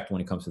respect when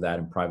it comes to that,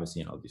 and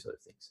privacy and all these other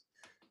things.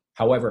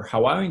 However,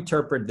 how I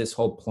interpret this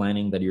whole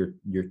planning that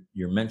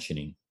you're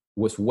mentioning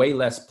was way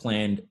less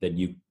planned than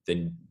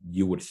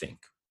you would think.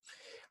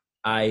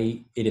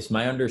 It is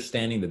my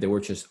understanding that they were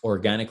just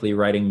organically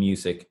writing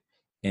music,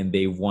 and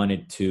they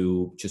wanted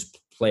to just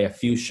play a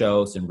few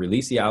shows and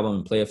release the album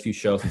and play a few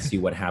shows and see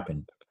what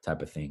happened,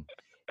 type of thing.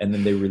 And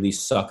then they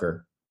released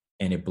Sucker,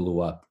 and it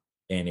blew up,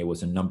 and it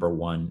was a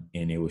 #1,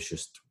 and it was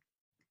just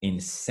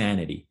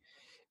insanity.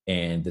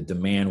 And the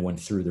demand went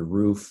through the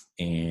roof,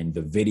 and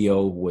the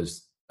video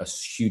was a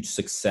huge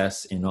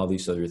success, and all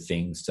these other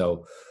things.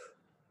 So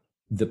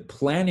the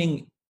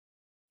planning,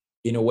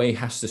 in a way,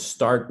 has to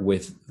start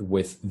with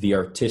the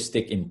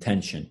artistic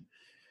intention.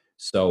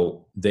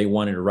 So they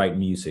wanted to write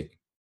music,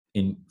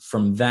 and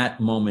from that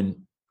moment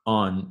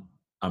on,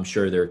 I'm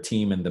sure their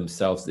team and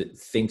themselves, that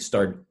things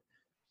start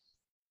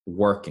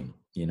working,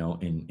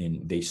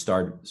 and they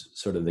start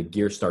sort of, the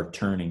gears start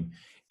turning,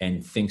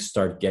 and things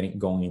start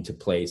going into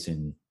place.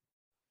 And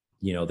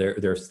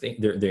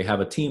they have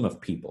a team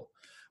of people,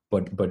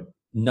 but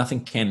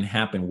nothing can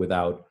happen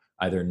without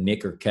either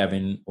Nick or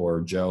Kevin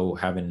or Joe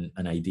having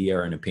an idea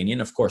or an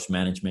opinion. Of course,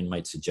 management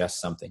might suggest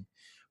something,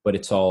 but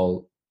it's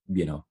all,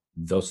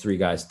 those three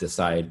guys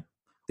decide.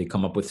 They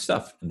come up with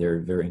stuff, and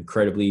they're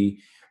incredibly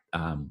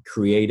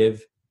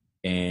creative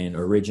and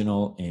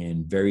original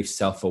and very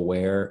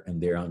self-aware,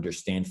 and they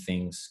understand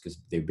things because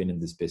they've been in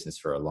this business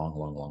for a long,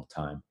 long, long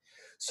time.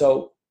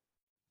 So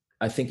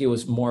I think it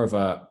was more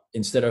of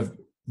instead of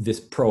this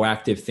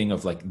proactive thing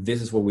of like,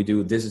 this is what we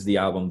do, this is the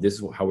album, this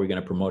is how we're going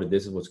to promote it,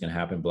 this is what's going to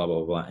happen, blah,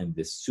 blah, blah, and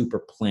this super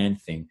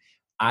planned thing.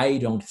 I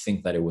don't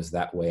think that it was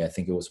that way. I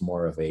think it was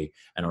more of an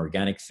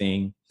organic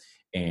thing.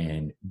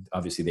 And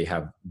obviously they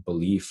have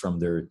belief from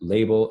their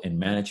label and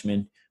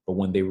management, but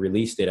when they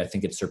released it, I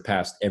think it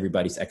surpassed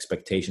everybody's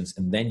expectations.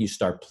 And then you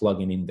start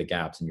plugging in the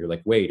gaps, and you're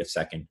like, wait a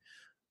second,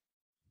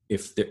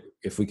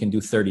 if we can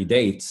do 30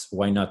 dates,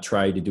 why not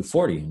try to do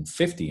 40 and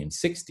 50 and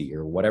 60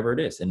 or whatever it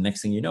is? And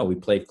next thing you know, we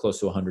played close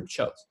to 100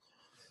 shows.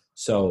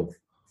 So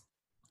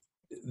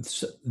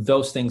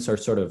those things are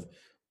sort of,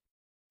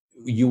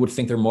 you would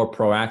think they're more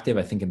proactive.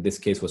 I think in this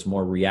case was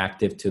more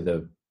reactive to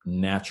the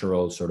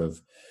natural sort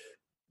of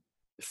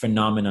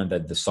phenomenon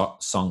that the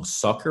song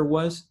Sucker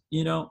was,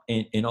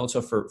 and also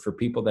for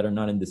people that are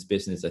not in this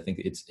business, I think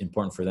it's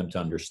important for them to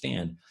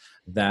understand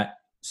that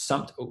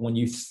when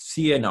you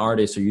see an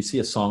artist or you see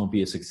a song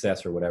be a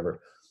success or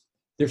whatever,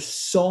 there's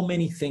so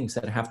many things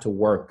that have to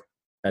work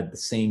at the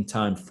same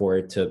time for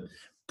it to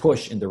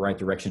push in the right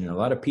direction. And a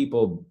lot of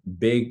people,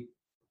 big,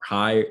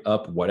 high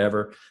up,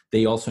 whatever,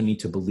 they also need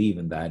to believe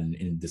in that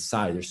and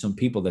decide. There's some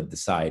people that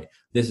decide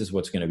this is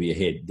what's going to be a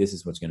hit, this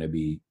is what's going to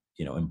be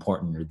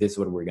important, or this is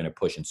what we're going to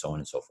push, and so on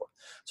and so forth.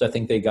 So I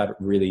think they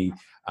got really,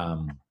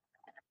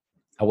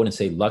 I wouldn't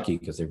say lucky,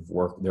 because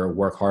they're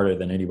work harder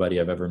than anybody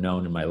I've ever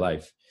known in my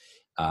life.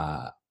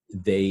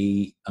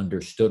 They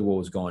understood what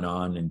was going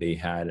on, and they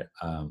had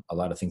a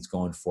lot of things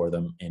going for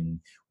them. And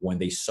when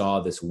they saw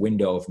this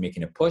window of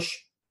making a push,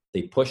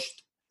 they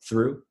pushed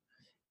through.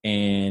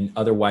 And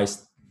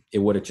otherwise, it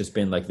would have just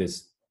been like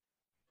this,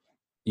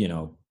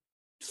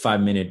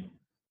 5-minute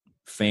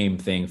fame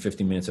thing,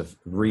 15 minutes of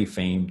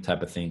re-fame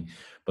type of thing.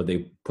 But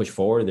they pushed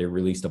forward. They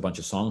released a bunch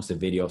of songs. The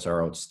videos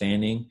are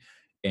outstanding.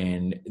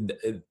 And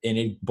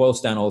it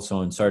boils down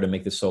also, and sorry to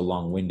make this so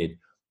long-winded,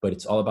 but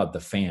it's all about the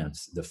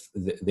fans.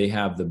 They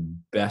have the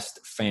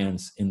best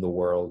fans in the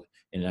world.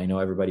 And I know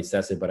everybody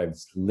says it, but I've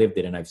lived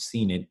it and I've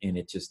seen it. And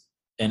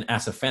and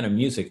as a fan of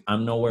music,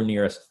 I'm nowhere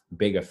near as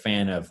big a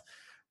fan of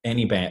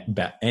any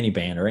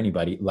band or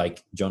anybody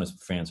like Jonas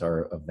fans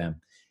are of them.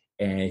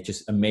 And it's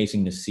just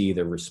amazing to see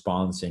the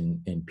response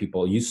and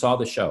people. You saw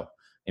the show,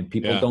 and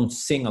people don't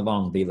sing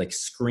along. They like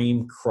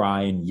scream,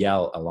 cry, and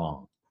yell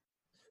along.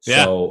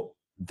 Yeah. So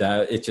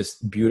that it's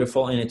just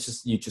beautiful. And it's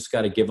just, you just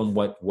got to give them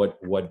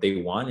what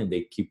they want. And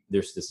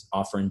there's this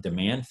offer and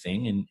demand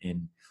thing.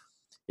 And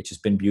it's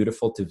just been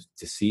beautiful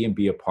to see and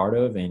be a part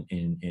of.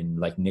 And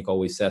like Nick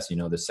always says,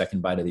 the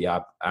second bite of the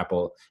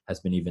apple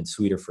has been even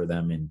sweeter for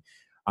them. And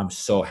I'm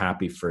so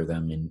happy for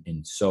them.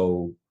 And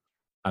so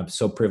I'm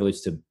so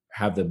privileged to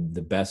have the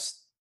best,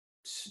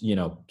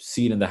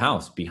 seat in the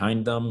house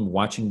behind them,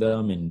 watching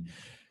them and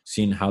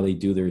seeing how they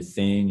do their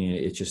thing. And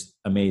it's just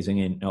amazing.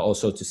 And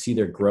also to see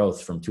their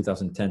growth from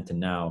 2010 to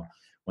now,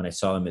 when I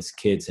saw them as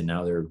kids, and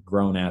now they're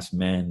grown ass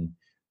men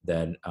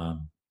that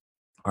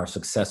are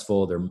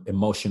successful. They're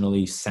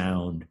emotionally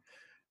sound,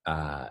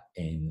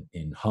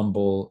 and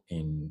humble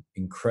and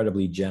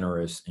incredibly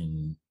generous.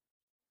 And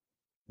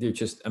they're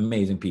just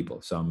amazing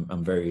people. So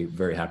I'm very,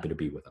 very happy to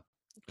be with them.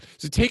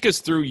 So take us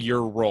through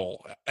your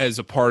role as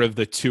a part of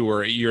the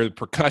tour. You're the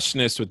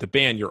percussionist with the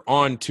band. You're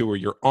on tour.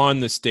 You're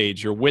on the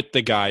stage. You're with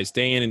the guys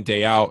day in and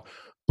day out.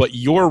 But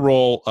your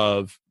role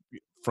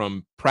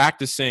from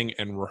practicing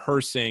and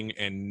rehearsing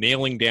and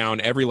nailing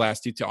down every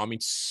last detail. I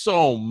mean,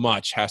 so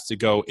much has to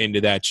go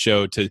into that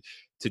show to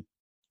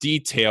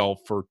detail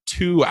for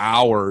 2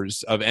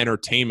 hours of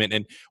entertainment.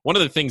 And one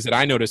of the things that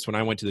I noticed when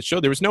I went to the show,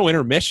 there was no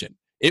intermission.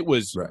 It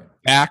was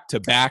back to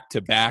back to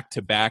back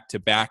to back to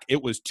back.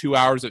 It was 2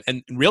 hours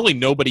and really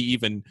none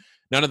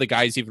of the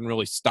guys even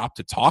really stopped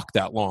to talk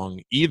that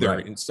long either.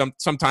 Right. And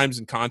sometimes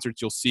in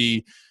concerts, you'll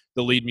see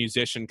the lead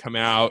musician come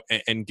out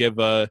and give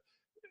a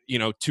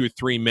 2 or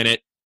 3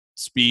 minute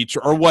speech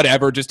or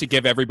whatever, just to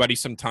give everybody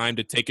some time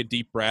to take a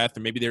deep breath. Or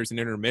maybe there's an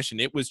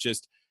intermission. It was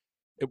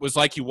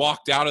like you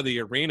walked out of the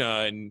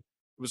arena and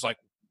it was like,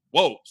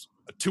 whoa,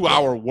 a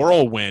 2-hour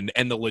whirlwind,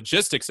 and the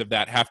logistics of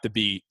that have to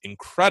be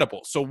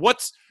incredible. So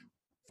what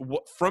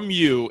from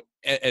you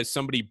as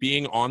somebody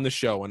being on the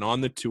show and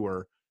on the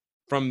tour,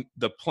 from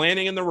the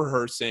planning and the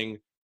rehearsing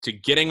to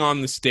getting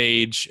on the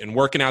stage and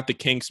working out the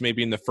kinks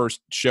maybe in the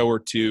first show or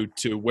two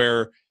to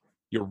where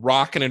you're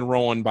rocking and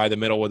rolling by the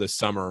middle of the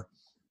summer,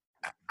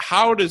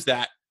 how does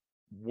that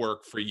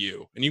work for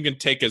you? And you can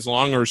take as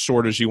long or as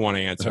short as you want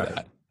to answer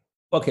that.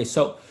 Okay,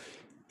 so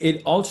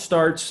it all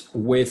starts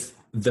with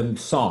the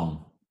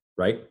song,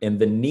 right? And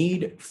the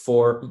need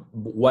for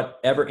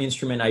whatever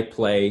instrument I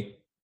play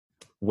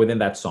within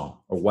that song,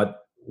 or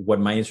what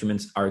my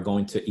instruments are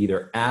going to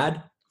either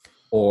add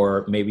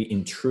or maybe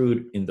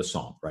intrude in the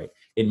song, right?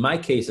 In my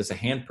case, as a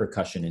hand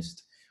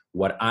percussionist,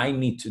 what I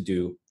need to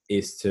do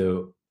is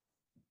to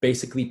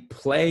basically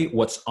play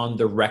what's on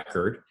the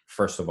record,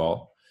 first of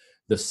all,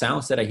 the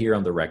sounds that I hear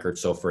on the record.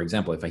 So for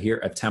example, if I hear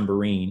a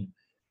tambourine,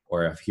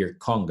 or I hear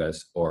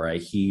congas, or I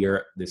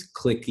hear this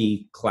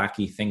clicky,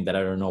 clacky thing that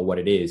I don't know what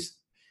it is,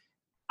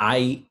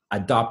 I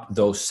adopt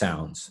those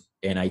sounds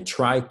and I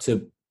try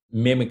to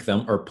mimic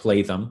them or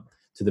play them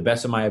to the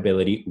best of my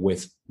ability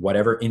with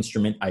whatever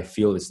instrument I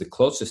feel is the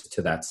closest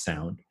to that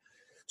sound.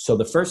 So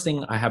the first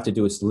thing I have to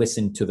do is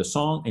listen to the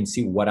song and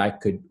see what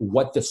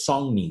the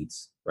song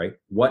needs, right?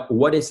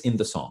 What is in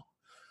the song.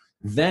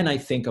 Then I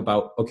think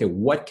about, okay,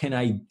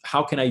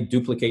 how can I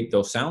duplicate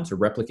those sounds or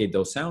replicate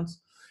those sounds?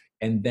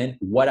 And then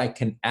what I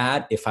can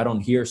add if I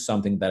don't hear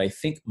something that I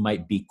think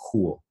might be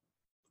cool,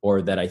 or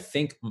that I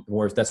think,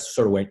 or that's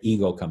sort of where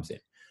ego comes in.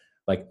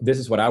 Like, this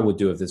is what I would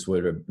do if this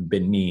would have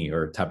been me,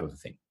 or type of a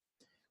thing.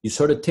 You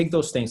sort of take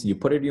those things and you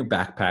put it in your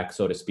backpack,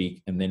 so to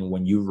speak. And then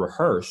when you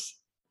rehearse,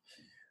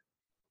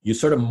 you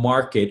sort of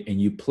mark it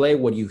and you play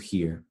what you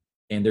hear.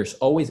 And there's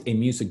always a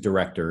music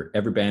director.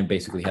 Every band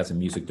basically has a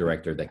music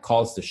director that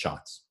calls the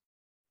shots.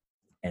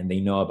 And they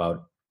know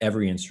about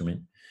every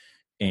instrument.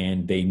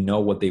 And they know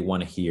what they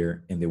want to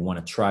hear, and they want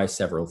to try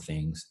several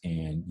things.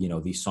 And,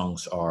 these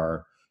songs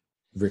are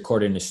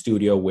recorded in a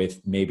studio with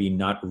maybe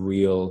not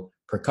real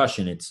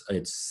percussion. It's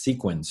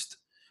sequenced.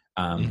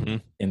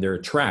 And there are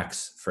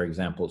tracks, for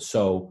example.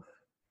 So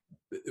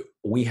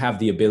we have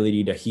the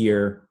ability to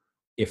hear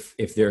if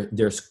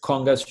there's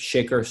congas,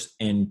 shakers,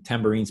 and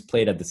tambourines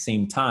played at the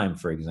same time,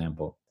 for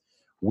example.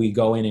 we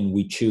go in and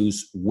we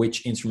choose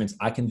which instruments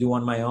I can do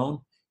on my own.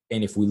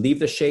 And if we leave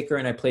the shaker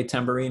and I play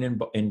tambourine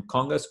and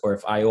congas, or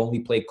if I only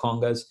play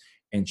congas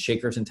and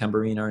shakers and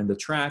tambourine are in the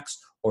tracks,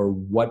 or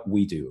what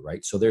we do,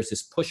 right? So there's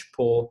this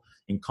push-pull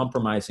and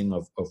compromising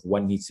of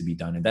what needs to be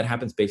done. And that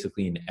happens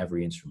basically in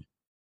every instrument.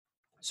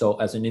 So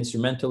as an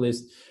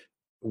instrumentalist,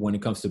 when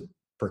it comes to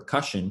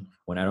percussion,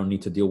 when I don't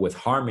need to deal with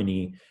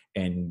harmony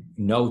and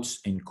notes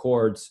and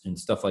chords and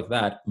stuff like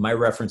that, my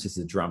reference is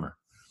the drummer.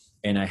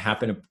 And I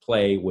happen to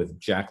play with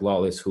Jack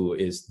Lawless, who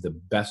is the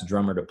best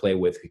drummer to play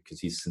with because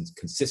he's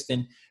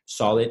consistent,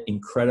 solid,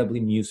 incredibly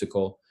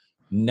musical,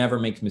 never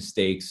makes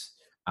mistakes,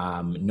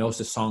 knows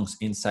the songs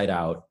inside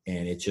out,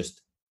 and it's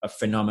just a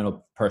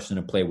phenomenal person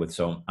to play with.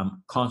 So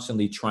I'm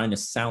constantly trying to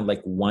sound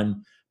like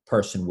one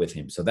person with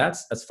him. So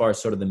that's as far as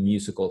sort of the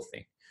musical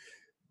thing.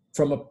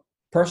 From a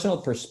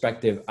personal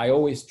perspective, I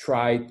always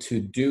try to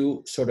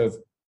do sort of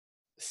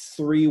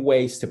 3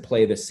 ways to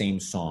play the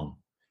same song.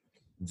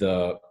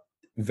 The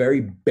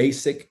very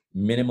basic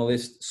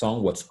minimalist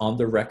song, what's on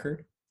the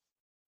record.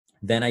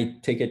 Then I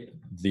take it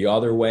the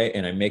other way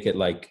and I make it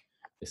like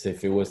as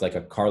if it was like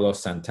a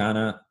Carlos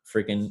Santana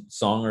freaking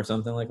song or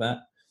something like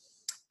that.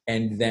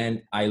 And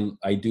then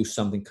I do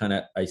something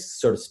I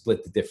sort of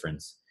split the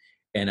difference.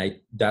 And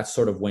that's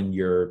sort of when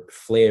your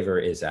flavor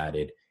is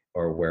added,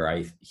 or where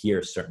I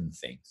hear certain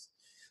things.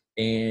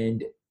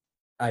 And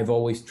I've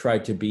always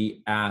tried to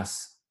be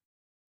as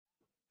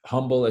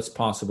humble as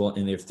possible.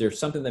 And if there's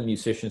something that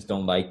musicians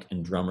don't like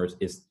and drummers,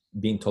 is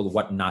being told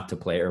what not to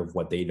play, or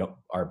what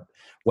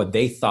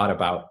they thought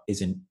about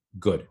isn't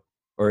good,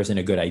 or isn't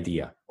a good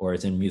idea, or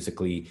isn't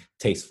musically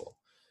tasteful.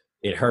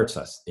 It hurts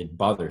us. It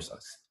bothers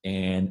us.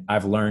 And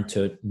I've learned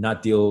to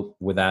not deal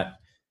with that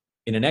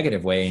in a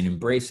negative way and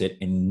embrace it,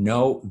 and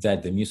know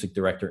that the music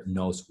director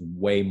knows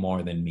way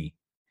more than me,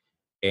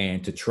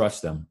 and to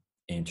trust them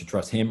and to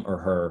trust him or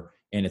her.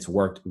 And it's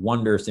worked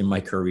wonders in my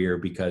career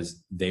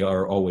because they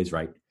are always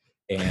right.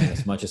 And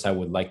as much as I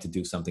would like to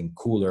do something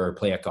cooler, or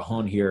play a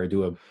cajon here, or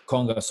do a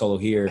conga solo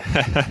here,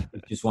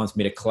 it just wants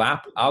me to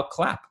clap, I'll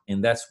clap.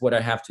 And that's what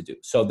I have to do.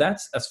 So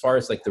that's as far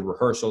as like the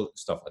rehearsal,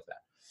 stuff like that.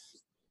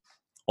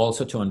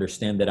 Also to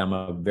understand that I'm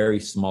a very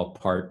small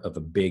part of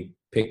a big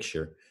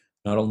picture,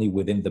 not only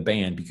within the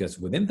band, because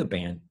within the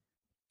band,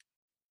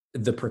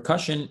 the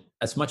percussion,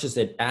 as much as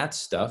it adds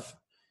stuff,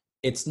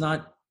 it's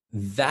not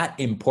that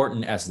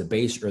important as the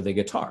bass or the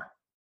guitar,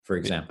 for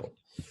example.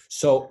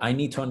 So I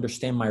need to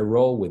understand my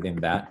role within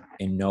that,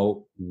 and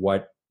know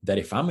that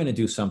if I'm going to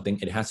do something,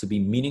 it has to be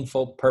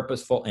meaningful,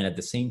 purposeful, and at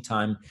the same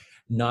time,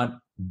 not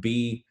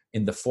be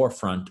in the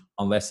forefront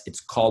unless it's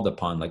called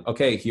upon. Like,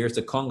 okay, here's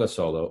the conga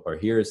solo, or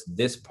here's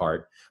this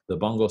part, the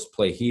bongos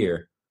play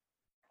here.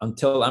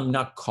 Until I'm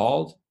not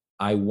called,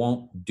 I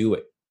won't do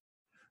it.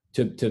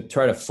 To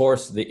try to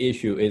force the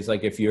issue is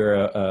like, if you're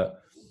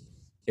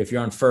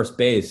on first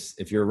base,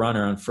 if you're a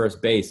runner on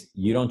first base,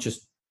 you don't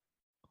just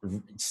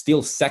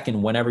steal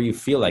second whenever you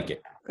feel like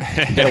it.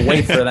 You gotta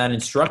wait for that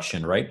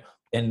instruction, right?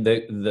 And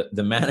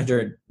the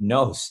manager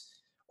knows,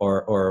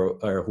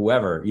 or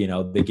whoever,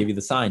 they give you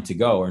the sign to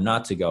go or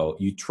not to go.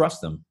 You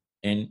trust them,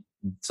 and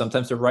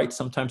sometimes they're right,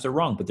 sometimes they're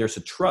wrong, but there's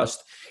a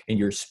trust in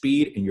your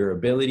speed, in your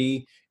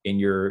ability, in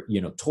your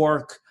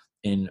torque,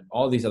 and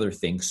all these other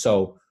things.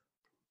 So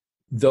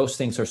those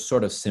things are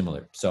sort of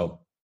similar. So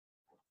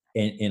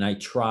and I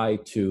try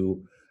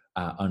to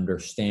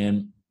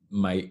understand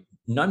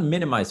not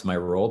minimize my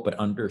role, but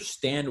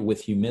understand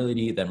with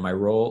humility that my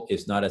role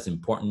is not as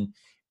important.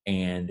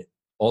 And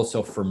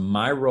also, for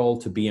my role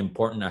to be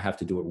important, I have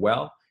to do it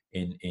well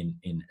in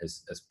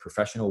as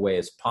professional way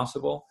as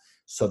possible,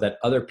 so that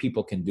other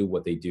people can do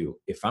what they do.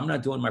 If I'm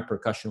not doing my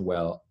percussion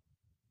well,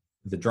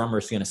 the drummer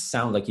is going to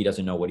sound like he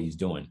doesn't know what he's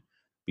doing.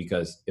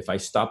 Because if I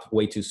stop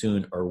way too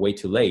soon or way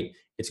too late,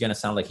 it's going to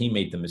sound like he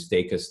made the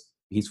mistake, because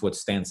he's what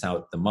stands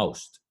out the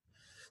most.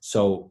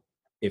 So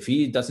if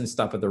he doesn't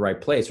stop at the right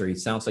place, or he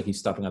sounds like he's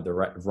stopping at the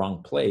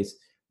wrong place,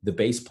 the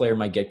bass player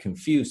might get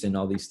confused and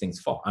all these things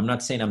fall. I'm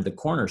not saying I'm the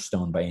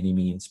cornerstone by any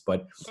means,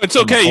 but it's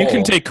okay. You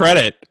can take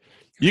credit.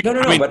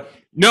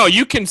 No,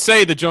 you can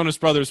say the Jonas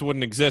Brothers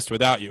wouldn't exist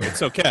without you.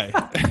 It's okay.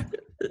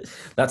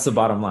 That's the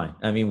bottom line.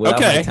 I mean, without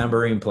my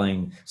tambourine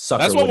playing,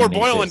 sucker. That's what we're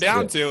boiling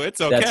down to.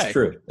 It's okay.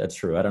 That's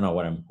true. I don't know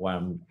why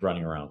I'm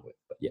running around with,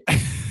 but yeah.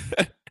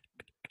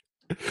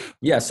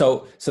 Yeah,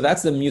 so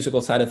that's the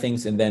musical side of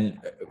things. And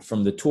then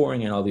from the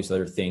touring and all these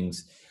other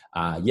things,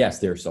 yes,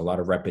 there's a lot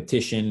of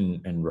repetition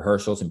and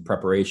rehearsals and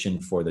preparation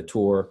for the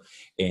tour.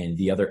 And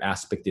the other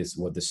aspect is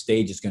what the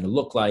stage is going to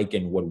look like,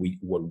 and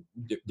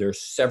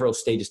there's several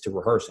stages to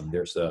rehearsing.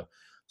 There's a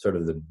sort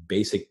of the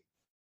basic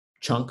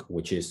chunk,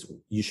 which is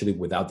usually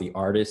without the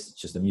artist,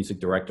 just the music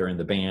director and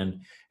the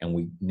band, and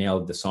we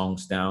nailed the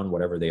songs down,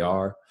 whatever they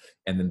are.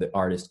 And then the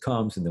artist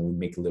comes, and then we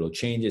make little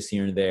changes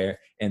here and there.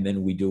 And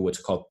then we do what's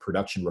called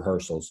production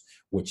rehearsals,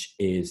 which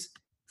is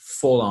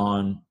full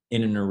on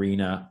in an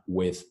arena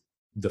with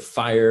the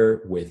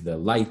fire, with the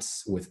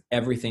lights, with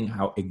everything,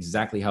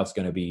 exactly how it's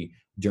going to be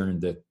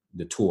during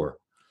the tour.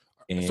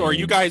 And so are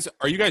you guys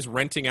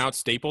renting out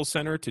Staples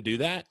Center to do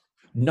that?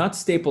 Not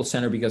Staples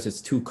Center because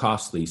it's too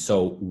costly.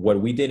 So what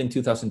we did in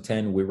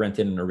 2010, we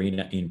rented an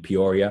arena in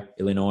Peoria,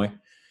 Illinois,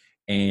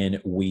 and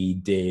we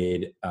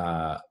did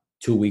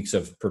 2 weeks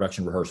of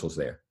production rehearsals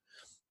there.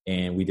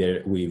 And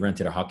we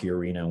rented a hockey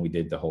arena and we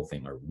did the whole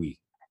thing, or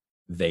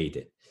they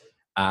did.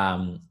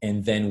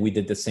 And then we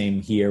did the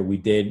same here. We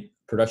did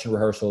production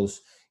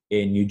rehearsals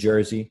in New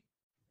Jersey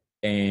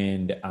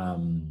and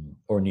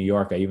or New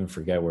York. I even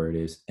forget where it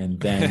is. And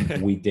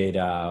then we did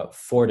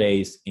 4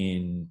 days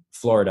in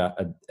Florida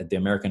at the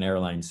American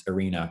Airlines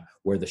Arena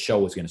where the show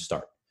was going to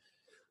start.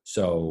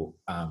 So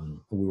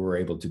we were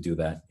able to do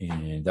that,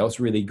 and that was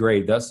really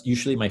great. That's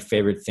usually my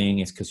favorite thing,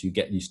 is because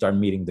you start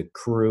meeting the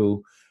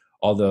crew,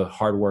 all the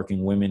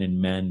hardworking women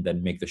and men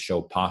that make the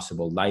show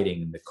possible,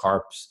 lighting and the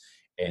carps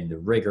and the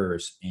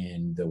riggers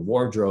and the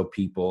wardrobe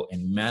people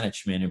and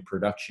management and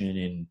production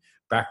and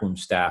backroom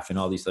staff and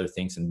all these other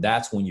things. And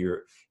that's when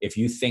if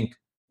you think,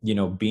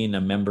 being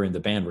a member in the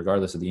band,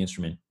 regardless of the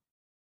instrument,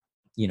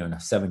 in a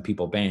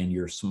 7-people band,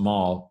 you're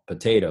small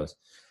potatoes.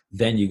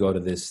 Then you go to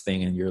this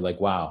thing and you're like,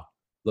 wow,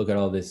 look at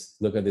all this,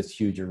 look at this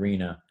huge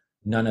arena.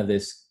 None of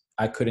this,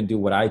 I couldn't do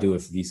what I do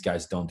if these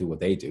guys don't do what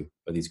they do,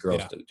 or these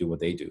girls do what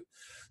they do.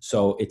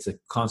 So it's a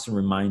constant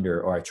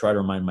reminder, or I try to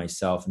remind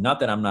myself, not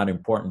that I'm not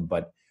important,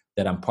 but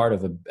that I'm part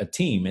of a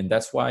team. And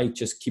that's why I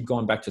just keep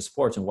going back to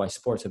sports, and why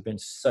sports have been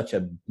such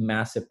a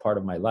massive part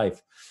of my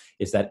life,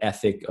 is that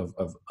ethic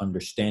of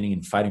understanding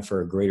and fighting for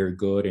a greater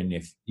good. And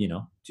if,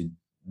 to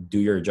do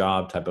your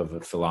job type of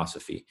a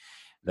philosophy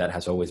that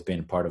has always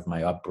been part of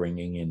my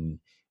upbringing.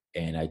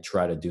 And I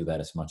try to do that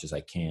as much as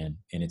I can.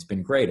 And it's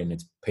been great, and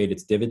it's paid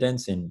its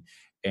dividends. And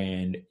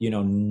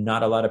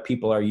not a lot of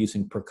people are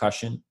using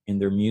percussion in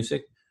their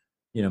music,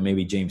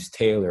 maybe James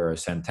Taylor or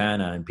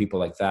Santana and people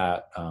like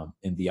that,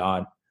 in the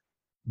odd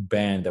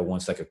band that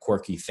wants like a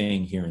quirky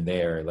thing here and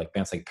there, like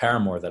bands like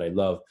Paramore that I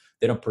love.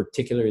 They don't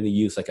particularly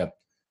use like a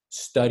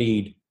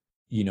studied,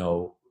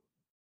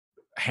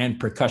 hand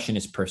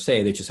percussionist per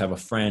se. They just have a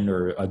friend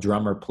or a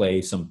drummer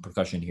play some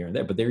percussion here and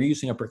there, but they're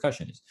using a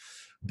percussionist.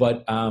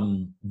 But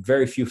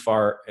very few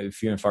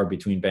and far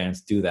between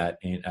bands do that,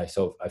 and I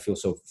feel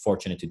so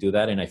fortunate to do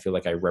that, and I feel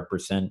like I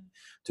represent,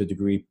 to a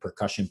degree,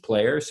 percussion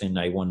players, and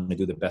I want to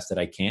do the best that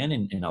I can,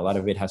 and a lot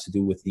of it has to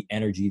do with the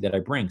energy that I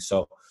bring.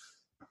 So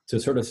to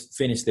sort of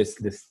finish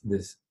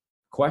this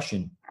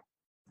question,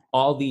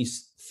 all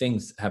these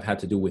things have had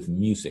to do with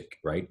music,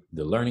 right?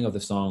 The learning of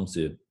the songs,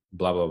 the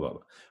blah blah blah.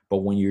 But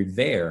when you're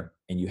there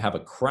and you have a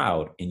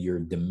crowd and you're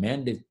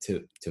demanded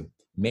to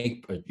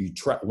make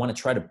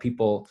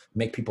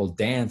people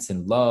dance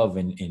and love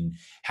and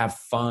have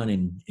fun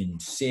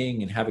and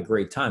sing and have a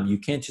great time. You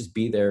can't just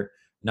be there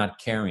not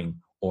caring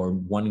or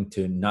wanting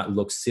to not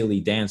look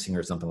silly dancing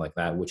or something like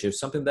that, which is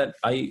something that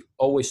I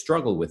always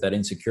struggle with, that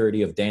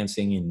insecurity of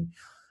dancing and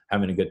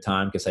having a good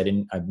time, because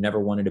I've never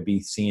wanted to be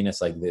seen as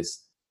like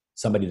this,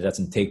 somebody that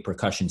doesn't take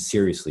percussion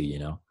seriously,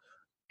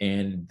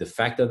 And the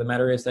fact of the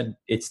matter is that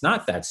it's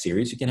not that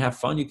serious. You can have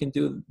fun. You can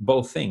do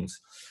both things.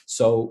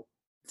 So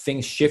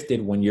things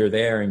shifted when you're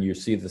there and you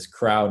see this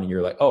crowd and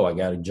you're like, oh, I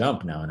got to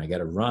jump now, and I got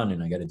to run,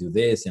 and I got to do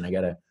this, and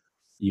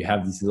you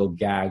have these little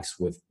gags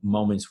with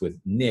moments with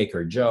Nick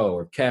or Joe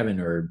or Kevin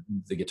or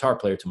the guitar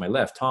player to my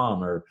left,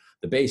 Tom, or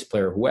the bass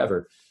player,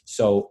 whoever.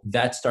 So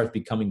that starts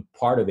becoming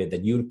part of it,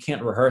 that you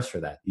can't rehearse for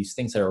that. These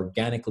things that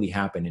organically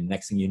happen. And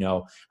next thing you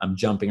know, I'm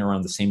jumping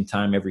around the same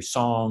time every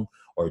song,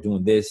 or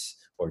doing this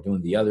or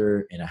doing the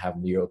other. And I have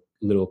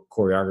little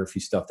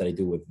choreography stuff that I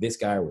do with this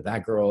guy or with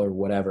that girl or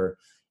whatever.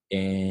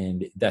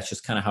 And that's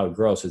just kind of how it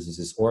grows. Is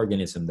this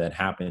organism that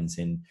happens.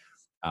 And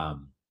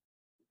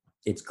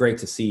it's great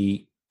to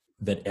see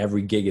that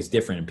every gig is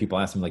different. And people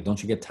ask me, like,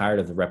 don't you get tired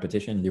of the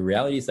repetition? And the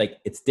reality is, like,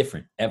 it's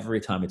different. Every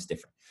time it's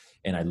different.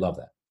 And I love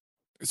that.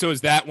 So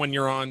is that when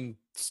you're on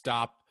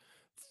stop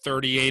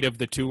 38 of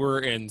the tour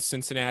in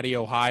Cincinnati,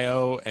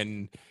 Ohio,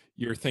 and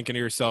you're thinking to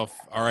yourself,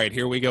 all right,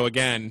 here we go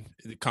again.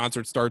 The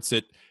concert starts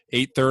at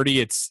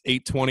 8:30. It's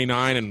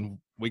 8:29, and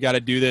we got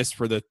to do this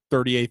for the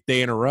 38th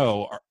day in a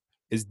row.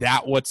 Is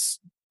that what's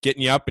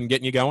getting you up and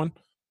getting you going?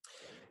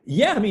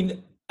 Yeah, I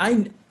mean,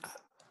 I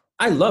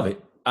love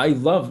it. I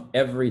love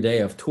every day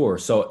of tour.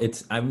 So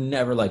I'm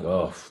never like,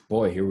 oh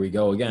boy, here we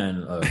go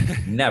again.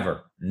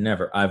 Never.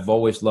 I've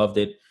always loved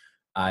it.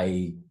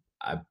 I'm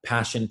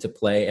passionate to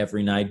play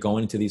every night,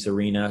 going into these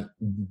arena,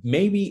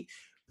 maybe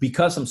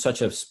because I'm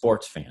such a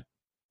sports fan.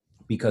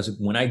 Because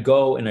when I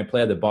go and I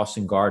play at the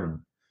Boston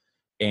Garden,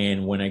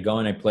 and when I go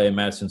and I play at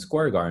Madison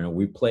Square Garden,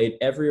 we played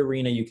every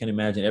arena you can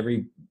imagine,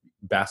 every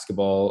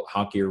basketball,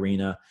 hockey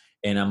arena.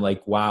 And I'm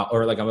like, wow.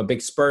 Or like, I'm a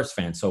big Spurs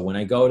fan. So when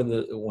I go to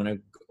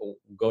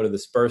the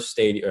Spurs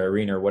stadium or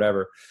arena or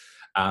whatever,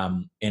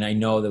 and I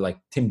know that like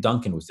Tim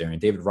Duncan was there, and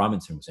David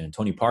Robinson was there, and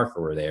Tony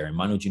Parker were there, and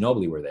Manu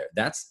Ginobili were there.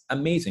 That's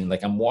amazing.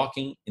 Like, I'm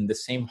walking in the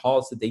same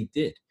halls that they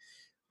did.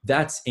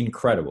 That's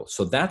incredible.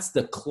 So that's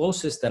the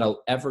closest that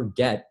I'll ever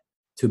get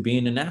to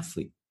being an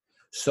athlete.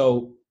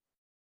 So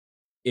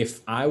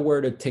if I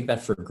were to take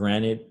that for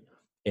granted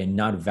and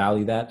not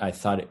value that, I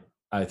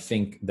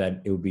think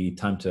that it would be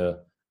time to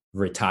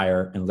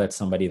retire and let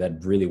somebody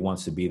that really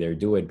wants to be there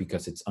do it,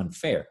 because it's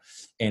unfair.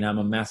 And I'm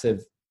a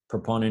massive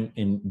proponent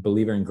and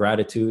believer in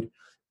gratitude.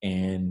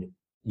 And,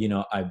 you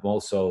know, I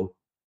also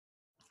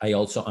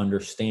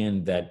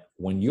understand that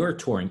when you're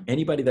touring,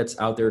 anybody that's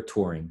out there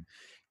touring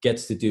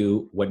gets to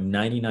do what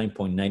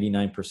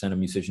 99.99% of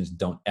musicians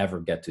don't ever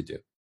get to do,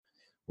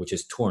 which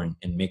is touring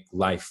and make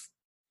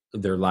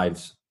their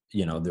lives,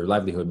 you know, their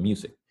livelihood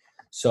music.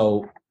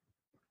 So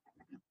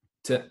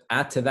to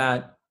add to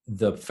that,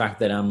 the fact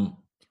that I'm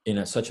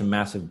in such a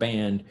massive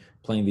band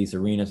playing these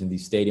arenas and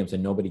these stadiums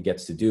and nobody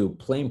gets to do,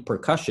 playing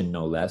percussion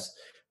no less,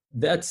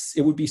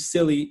 it would be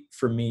silly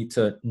for me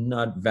to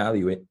not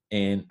value it.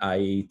 And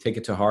I take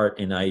it to heart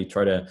and I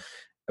try to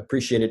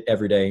appreciate it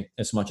every day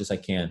as much as I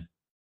can.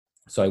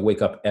 So I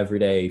wake up every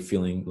day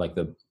feeling like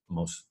the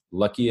most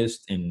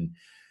luckiest and,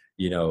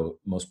 you know,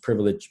 most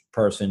privileged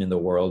person in the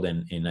world.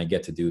 And I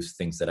get to do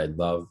things that I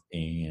love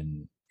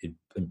and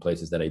in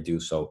places that I do.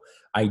 So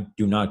I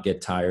do not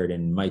get tired,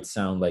 and might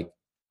sound like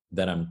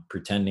that I'm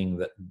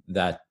pretending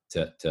that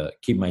to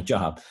keep my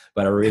job,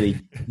 but I really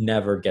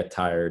never get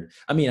tired.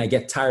 I mean, I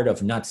get tired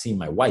of not seeing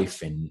my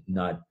wife and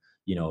not,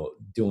 you know,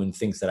 doing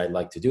things that I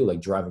like to do,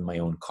 like driving my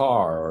own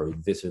car or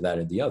this or that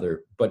or the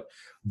other. But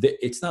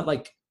it's not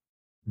like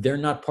they're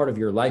not part of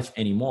your life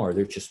anymore.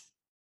 They're just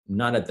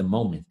not at the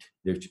moment.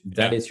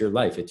 That is your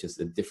life. It's just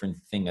a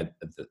different thing at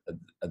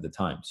the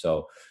time.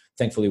 So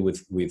thankfully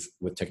with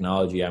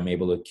technology, I'm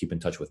able to keep in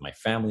touch with my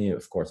family,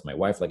 of course, my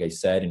wife, like I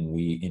said, and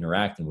we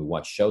interact and we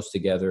watch shows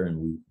together and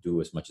we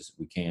do as much as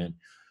we can.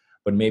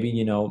 But maybe,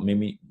 you know,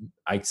 maybe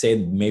I'd say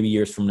maybe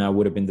years from now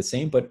would have been the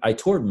same, but I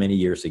toured many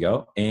years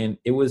ago and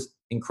it was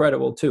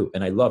incredible too.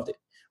 And I loved it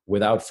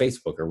without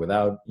Facebook or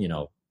without, you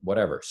know,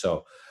 whatever.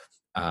 So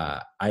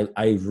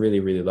I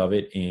really, really love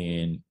it.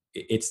 And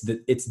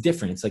it's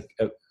different. It's like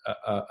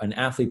an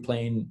athlete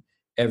playing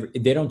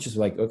they don't just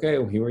like, okay,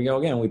 well, here we go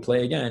again. We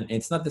play again.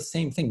 It's not the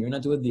same thing. You're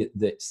not doing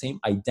the same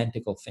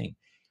identical thing.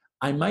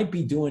 I might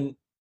be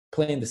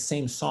playing the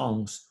same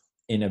songs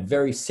in a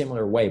very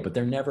similar way, but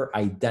they're never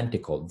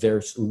identical.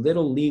 There's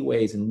little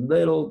leeways and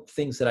little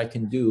things that I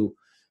can do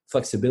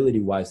flexibility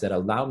wise that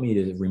allow me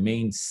to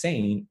remain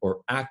sane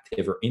or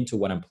active or into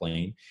what I'm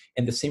playing.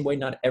 And the same way,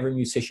 not every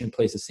musician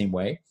plays the same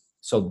way.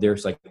 So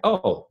there's like,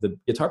 oh, the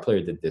guitar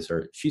player did this,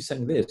 or she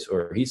sang this,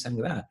 or he sang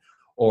that,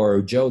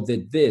 or Joe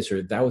did this,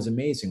 or that was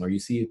amazing. Or you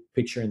see a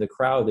picture in the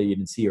crowd that you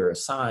didn't see, or a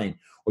sign,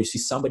 or you see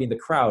somebody in the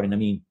crowd. And I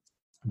mean,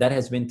 that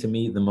has been to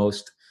me the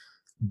most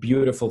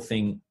beautiful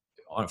thing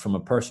from a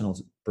personal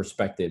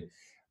perspective,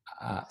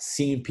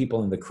 seeing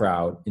people in the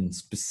crowd, and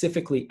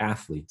specifically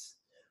athletes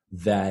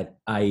that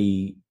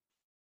I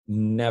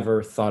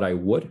never thought I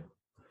would.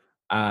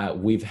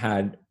 We've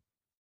had,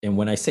 and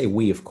when I say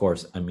we, of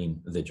course, I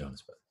mean the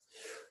Jonas Brothers.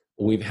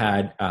 We've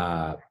had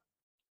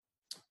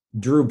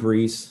Drew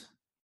Brees,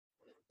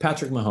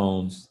 Patrick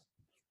Mahomes,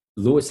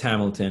 Lewis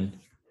Hamilton.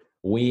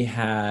 We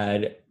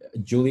had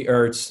Julie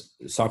Ertz,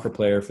 soccer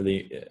player for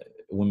the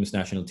women's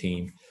national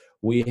team.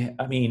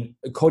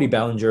 Cody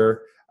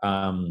Bellinger,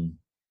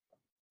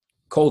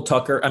 Cole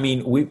Tucker. I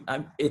mean,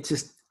 it's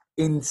just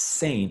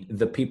insane,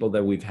 the people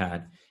that we've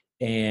had.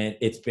 And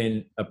it's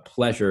been a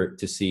pleasure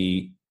to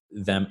see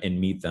them and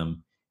meet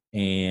them.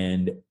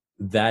 And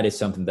that is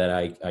something that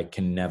I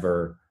can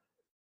never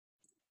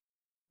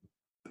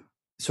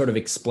sort of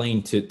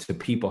explain to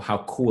people how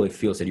cool it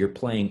feels that you're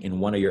playing and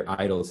one of your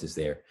idols is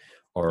there,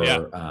 or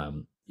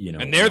you know,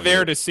 and they're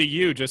there to see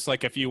you, just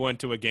like if you went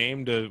to a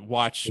game to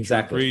watch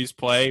exactly. Drew Brees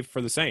play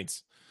for the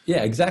Saints.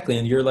 Yeah, exactly.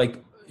 And you're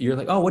like,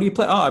 oh, what do you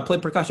play? Oh, I play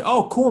percussion.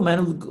 Oh, cool,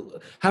 man.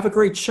 Have a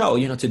great show.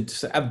 You know,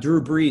 to have Drew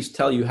Brees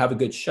tell you have a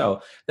good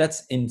show,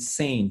 that's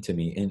insane to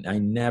me, and I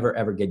never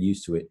ever get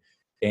used to it.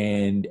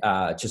 And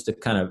just to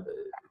kind of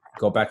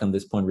go back on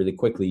this point really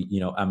quickly,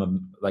 you know, I'm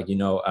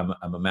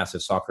a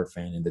massive soccer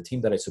fan, and the team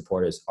that I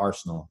support is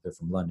Arsenal. They're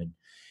from London,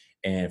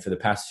 and for the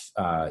past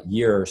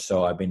year or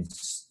so, I've been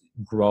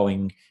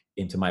growing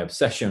into my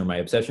obsession. My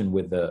obsession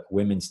with the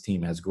women's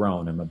team has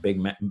grown. I'm a big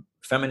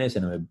feminist,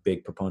 and I'm a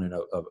big proponent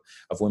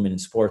of women in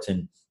sports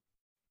and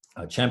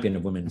a champion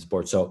of women in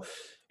sports. So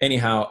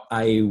anyhow,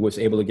 I was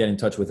able to get in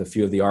touch with a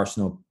few of the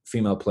Arsenal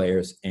female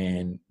players,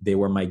 and they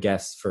were my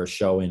guests for a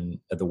show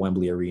at the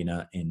Wembley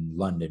Arena in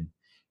London.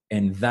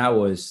 And that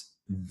was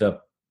the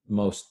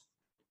most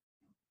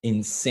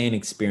insane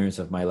experience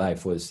of my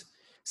life, was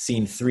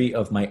seeing three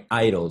of my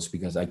idols,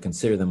 because I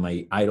consider them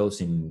my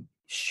idols and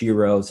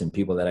heroes and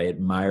people that I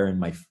admire. And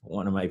my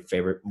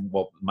favorite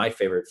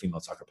female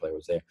soccer player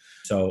was there.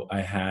 So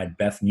I had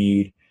Beth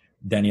Mead,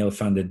 Danielle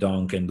van der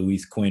Donk, and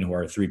Louise Quinn, who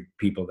are three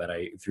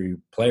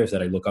players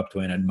that I look up to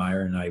and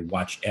admire, and I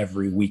watch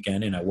every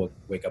weekend. And I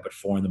wake up at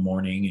 4 a.m.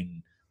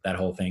 and that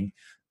whole thing.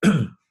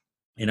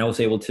 And I was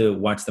able to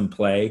watch them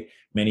play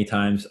many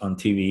times on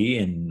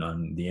TV and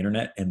on the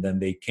internet. And then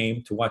they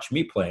came to watch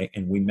me play,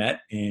 and we met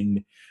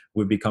and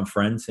we've become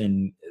friends.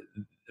 And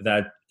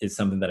that is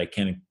something that I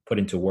can't put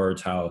into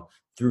words, how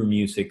through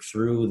music,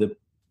 through the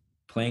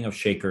playing of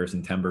shakers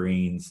and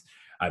tambourines,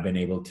 I've been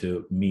able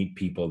to meet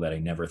people that I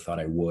never thought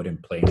I would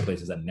and play in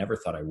places I never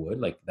thought I would.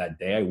 Like that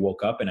day I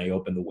woke up and I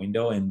opened the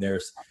window and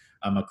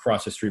I'm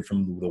across the street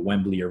from the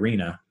Wembley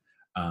Arena,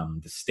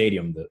 the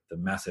stadium, the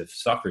massive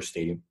soccer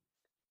stadium.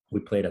 We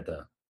played at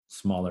the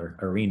smaller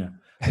arena,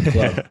 the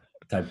club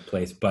type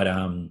place. But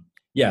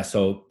yeah,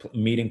 so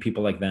meeting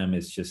people like them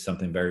is just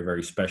something very,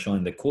 very special.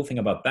 And the cool thing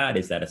about that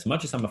is that as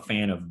much as I'm a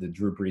fan of the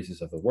Drew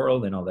Breeses of the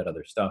world and all that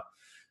other stuff,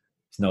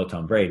 it's no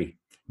Tom Brady.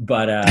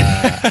 But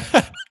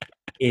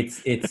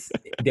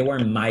they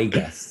weren't my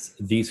guests.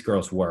 These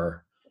girls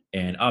were.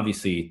 And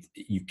obviously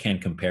you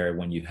can't compare it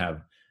when you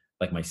have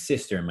like my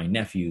sister and my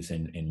nephews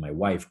and my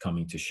wife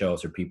coming to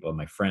shows, or people,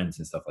 my friends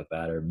and stuff like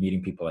that, or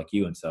meeting people like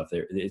you and stuff.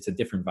 It's a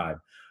different vibe.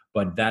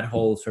 But that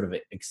whole sort of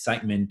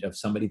excitement of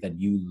somebody that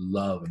you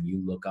love and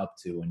you look up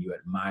to and you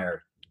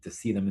admire, to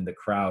see them in the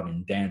crowd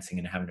and dancing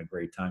and having a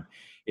great time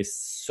is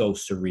so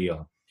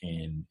surreal.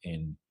 And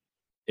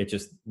it's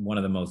just one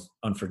of the most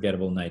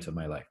unforgettable nights of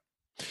my life.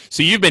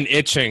 So you've been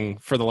itching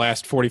for the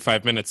last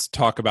 45 minutes to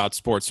talk about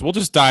sports. So we'll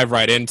just dive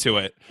right into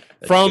it.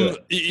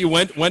 You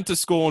went to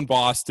school in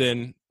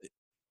Boston.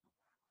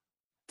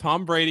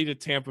 Tom Brady to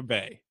Tampa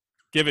Bay.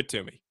 Give it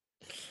to me.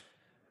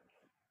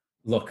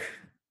 Look,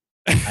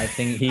 I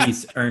think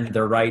he's earned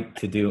the right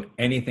to do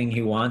anything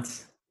he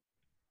wants.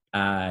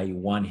 I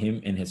want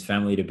him and his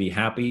family to be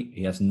happy.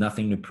 He has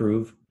nothing to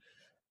prove.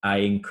 I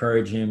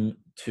encourage him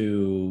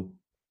to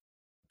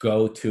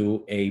go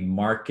to a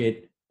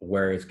market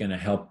where it's going to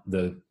help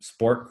the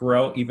sport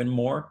grow even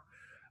more.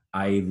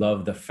 I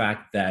love the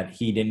fact that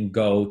he didn't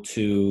go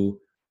to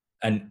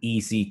an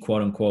easy,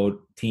 quote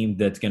unquote, team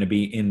that's going to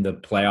be in the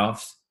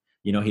playoffs.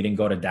 You know, he didn't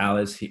go to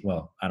Dallas.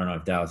 Well, I don't know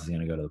if Dallas is going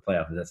to go to the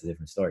playoffs, but that's a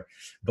different story.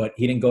 But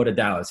he didn't go to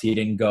Dallas. He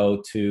didn't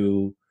go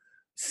to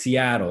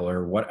Seattle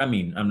or what. I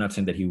mean, I'm not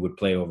saying that he would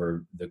play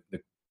over the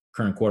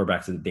current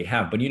quarterbacks that they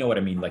have, but you know what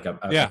I mean? Like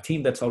a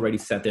team that's already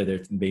set there,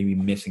 they're maybe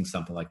missing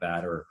something like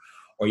that, or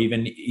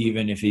even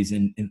if he's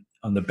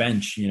on the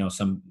bench, you know,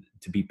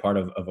 to be part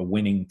of a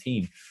winning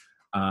team.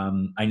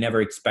 I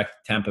never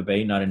expect Tampa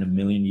Bay, not in a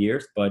million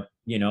years, but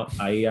you know,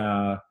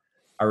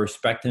 I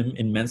respect him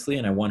immensely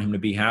and I want him to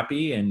be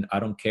happy, and I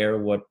don't care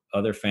what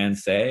other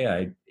fans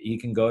say. He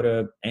can go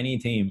to any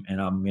team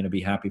and I'm going to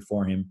be happy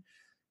for him.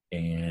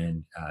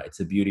 And it's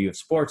the beauty of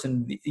sports.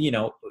 And, you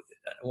know,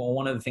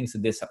 one of the things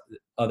that this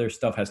other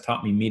stuff has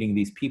taught me, meeting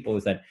these people,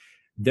 is that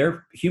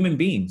they're human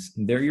beings.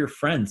 They're your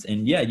friends.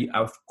 And yeah,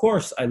 of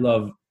course, I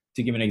love,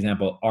 to give an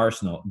example,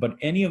 Arsenal, but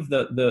any of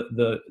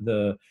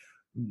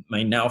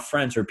my now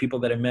friends or people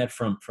that I met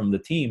from the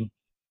team,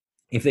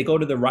 if they go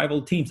to the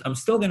rival teams, I'm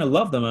still going to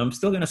love them. I'm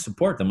still going to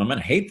support them. I'm going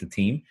to hate the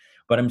team,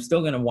 but I'm still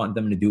going to want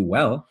them to do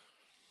well.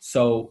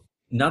 So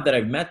not that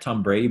I've met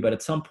Tom Brady, but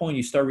at some point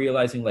you start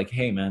realizing like,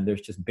 hey man, there's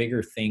just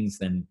bigger things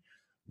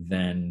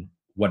than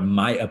what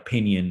my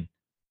opinion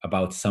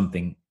about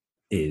something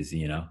is,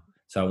 you know?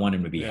 So I want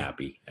him to be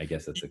happy. I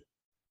guess that's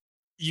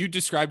You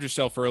described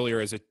yourself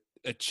earlier as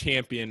a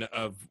champion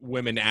of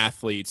women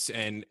athletes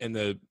and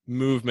the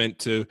movement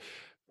to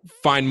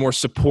find more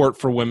support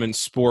for women's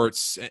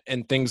sports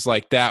and things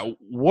like that.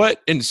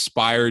 What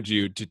inspired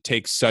you to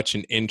take such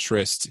an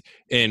interest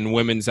in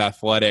women's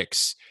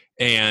athletics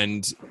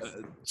and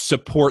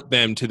support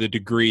them to the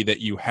degree that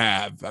you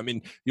have? I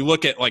mean, you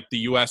look at like the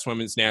U.S.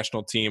 women's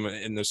national team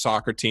and the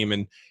soccer team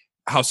and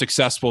how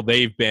successful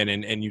they've been.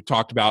 And you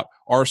talked about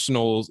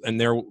Arsenal and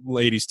their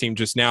ladies team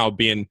just now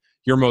being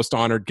your most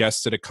honored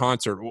guests at a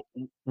concert.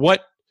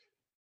 What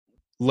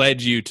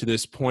led you to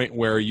this point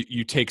where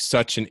you take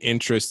such an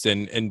interest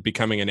in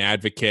becoming an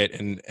advocate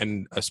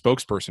and a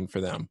spokesperson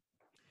for them?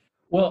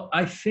 Well,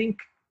 I think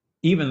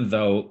even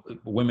though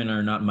women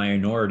are not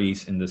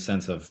minorities in the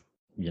sense of,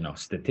 you know,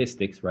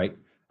 statistics, right?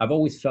 I've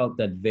always felt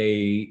that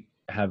they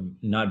have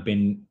not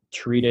been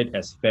treated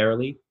as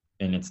fairly,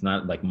 and it's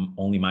not like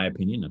only my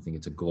opinion. I think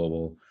it's a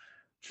global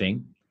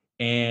thing.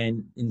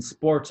 And in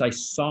sports, I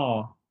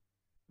saw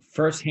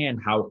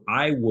firsthand how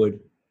I would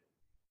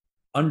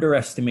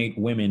underestimate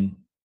women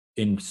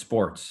in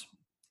sports,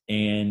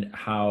 and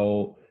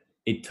how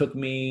it took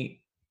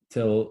me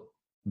till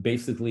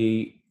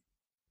basically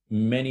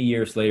many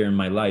years later in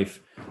my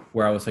life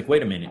where I was like,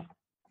 wait a minute,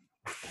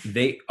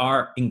 they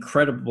are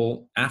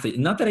incredible athletes.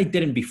 Not that I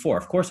didn't before.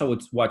 Of course, I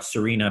would watch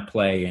Serena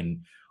play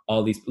and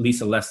all these,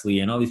 Lisa Leslie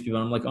and all these people.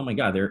 And I'm like, oh my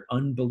God, they're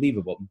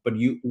unbelievable. But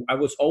I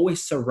was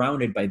always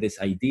surrounded by this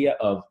idea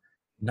of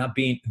not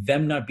being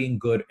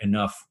good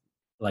enough,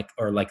 like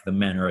the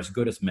men, or as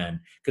good as men,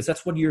 because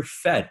that's what you're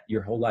fed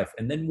your whole life.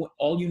 And then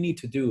all you need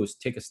to do is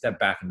take a step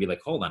back and be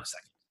like, hold on a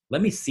second,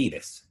 let me see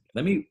this.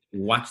 Let me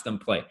watch them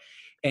play.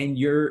 And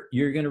you're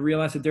going to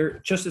realize that they're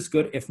just as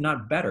good, if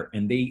not better.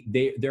 And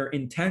they're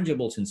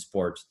intangibles in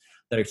sports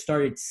that I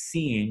started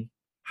seeing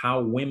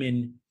how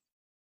women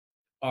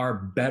are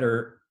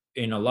better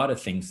in a lot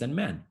of things than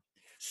men.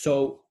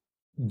 So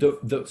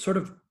the sort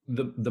of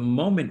the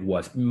moment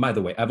was, by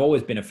the way, I've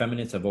always been a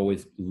feminist. I've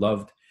always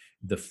loved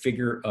the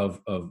figure of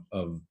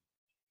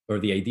or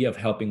the idea of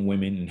helping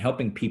women and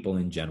helping people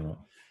in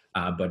general.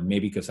 But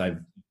maybe because I've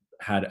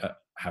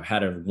have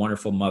had a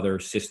wonderful mother,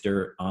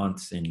 sister,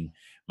 aunts, and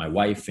my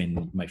wife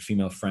and my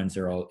female friends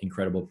are all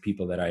incredible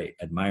people that I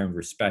admire and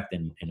respect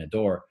and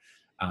adore.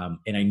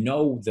 And I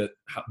know that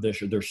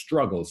their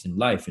struggles in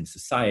life and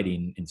society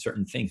and in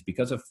certain things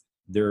because of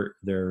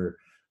their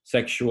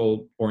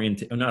sexual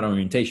not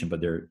orientation,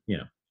 but their,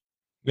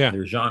 Yeah.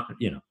 their genre,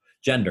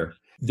 gender.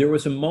 There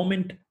was a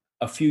moment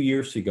a few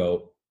years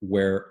ago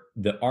where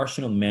the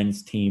Arsenal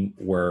men's team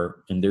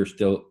and they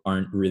still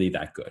aren't really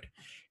that good.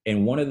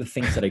 And one of the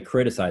things that I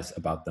criticized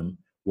about them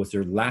was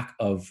their lack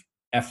of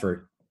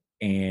effort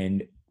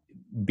and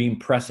being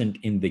present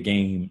in the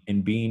game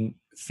and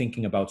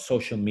thinking about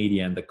social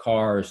media and the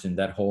cars and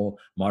that whole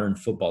modern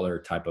footballer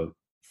type of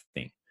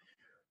thing.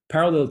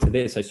 Parallel to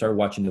this, I started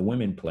watching the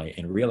women play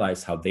and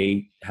realized how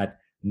they had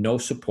no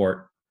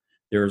support.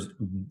 There's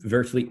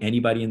virtually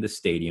anybody in the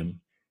stadium,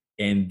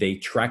 and they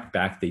tracked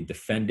back, they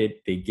defended,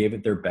 they gave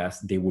it their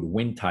best. They would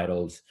win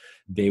titles.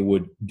 They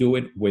would do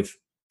it with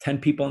 10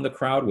 people in the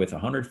crowd, with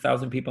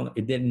 100,000 people.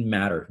 It didn't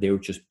matter. They were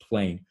just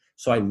playing.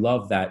 So I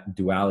love that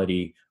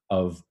duality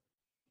of,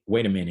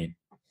 wait a minute,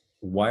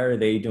 why are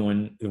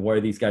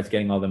these guys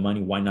getting all the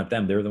money? Why not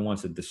them? They're the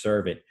ones that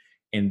deserve it.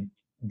 And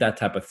that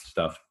type of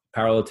stuff.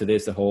 Parallel to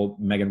this, the whole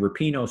Megan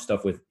Rapinoe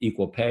stuff with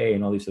equal pay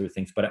and all these other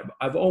things. But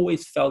I've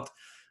always felt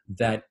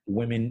that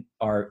women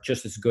are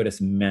just as good as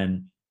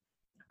men.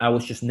 I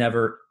was just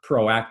never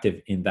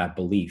proactive in that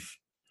belief.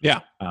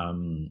 Yeah.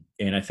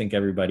 And I think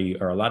everybody,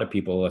 or a lot of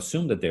people,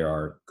 assume that they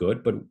are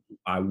good, but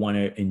I want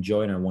to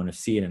enjoy it and I want to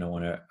see it and I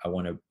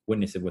want to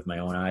witness it with my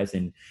own eyes.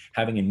 And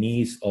having a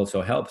niece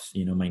also helps.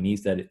 My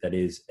niece that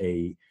is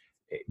a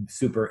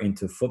super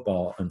into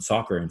football and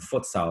soccer and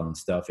futsal and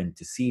stuff, and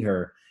to see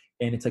her,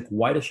 and it's like,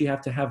 why does she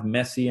have to have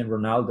Messi and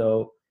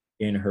Ronaldo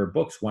in her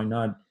books? Why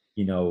not,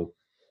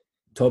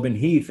 Tobin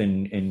Heath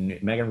and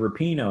Megan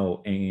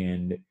Rapinoe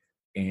and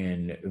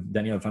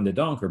Danielle van der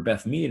Donk or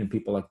Beth Mead and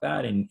people like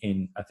that.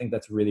 And I think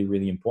that's really,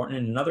 really important.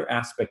 And another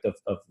aspect of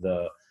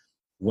the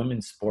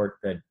women's sport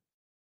that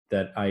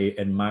I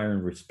admire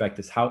and respect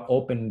is how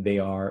open they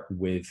are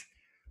with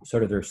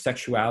sort of their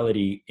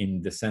sexuality,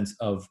 in the sense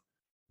of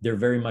they're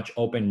very much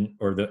open,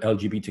 or the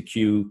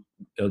LGBTQ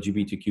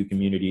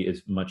community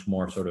is much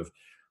more sort of,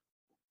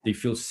 they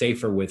feel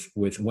safer with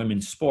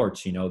women's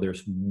sports.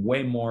 There's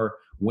way more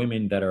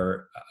women that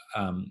are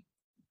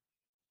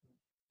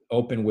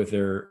open with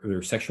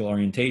their sexual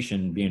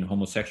orientation, being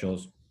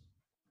homosexuals,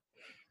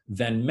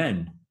 than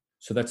men.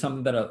 So that's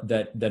something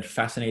that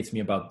fascinates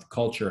me about the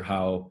culture,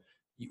 how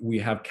we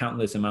have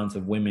countless amounts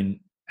of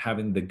women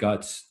having the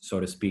guts, so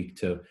to speak,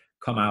 to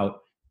come out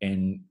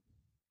and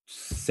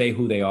say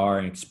who they are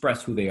and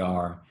express who they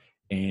are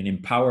and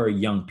empower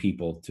young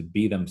people to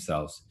be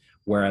themselves.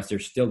 Whereas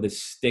there's still this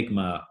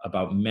stigma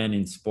about men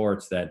in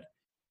sports that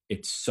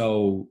it's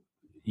so,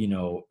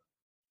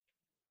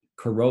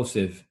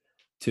 corrosive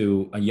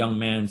to a young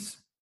man's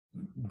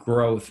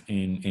growth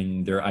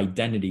in their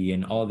identity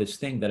and all this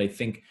thing, that I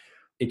think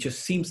it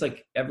just seems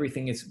like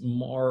everything is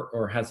more,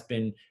 or has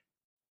been,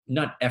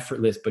 not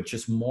effortless, but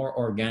just more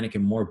organic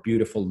and more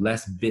beautiful,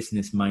 less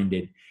business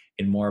minded,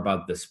 and more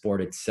about the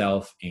sport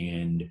itself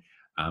and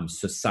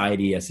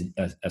society as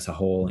a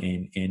whole.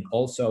 And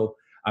also,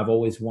 I've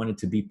always wanted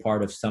to be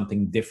part of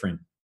something different.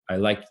 I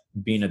like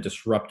being a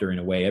disruptor in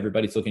a way.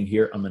 Everybody's looking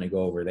here, I'm going to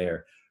go over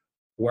there.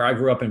 Where I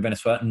grew up in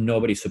Venezuela,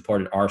 nobody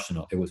supported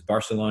Arsenal. It was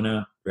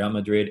Barcelona, Real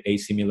Madrid,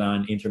 AC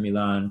Milan, Inter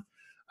Milan,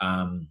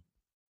 and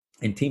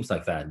teams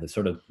like that, the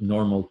sort of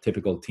normal,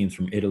 typical teams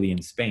from Italy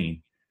and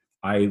Spain.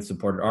 I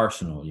supported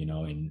Arsenal,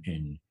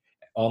 and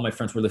all my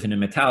friends were listening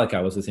to Metallica.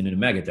 I was listening to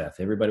Megadeth.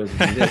 Everybody was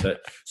listening to this.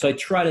 So I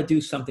try to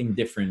do something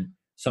different,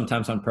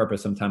 sometimes on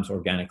purpose, sometimes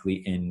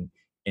organically. And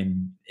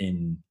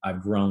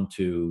I've grown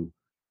to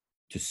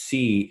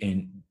see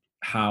in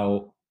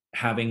how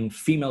having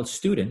female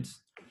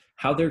students,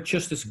 how they're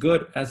just as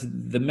good as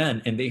the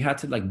men. And they had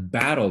to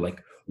battle,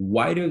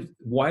 why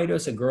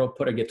does a girl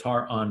put a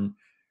guitar on,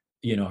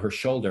 her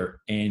shoulder,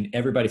 and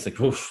everybody's like,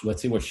 oof,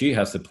 let's see what she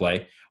has to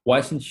play.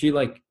 Why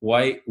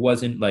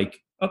wasn't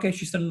okay,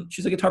 she's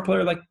a guitar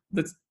player,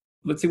 let's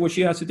see what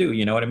she has to do.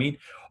 You know what I mean?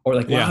 Or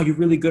wow, you're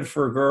really good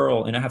for a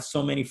girl. And I have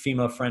so many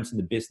female friends in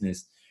the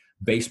business,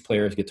 bass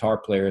players, guitar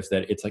players,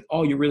 that it's like,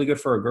 oh, you're really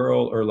good for a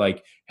girl. Or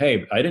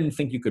hey, I didn't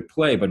think you could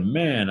play, but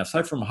man,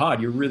 aside from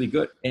hot, you're really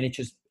good. And it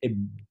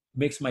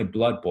makes my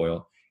blood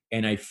boil.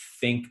 And I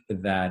think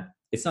that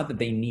it's not that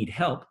they need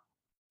help,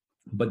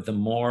 but the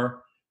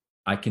more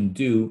I can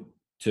do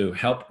to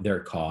help their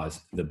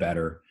cause, the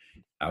better,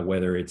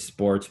 whether it's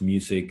sports,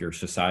 music, or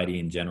society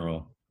in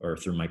general, or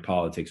through my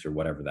politics or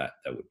whatever that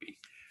would be.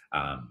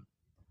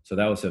 So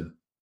that was a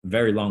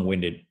very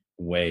long-winded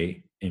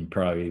way and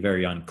probably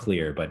very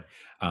unclear, but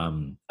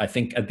I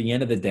think at the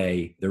end of the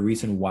day, the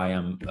reason why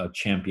I'm a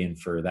champion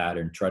for that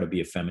and try to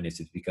be a feminist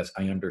is because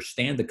I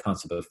understand the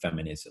concept of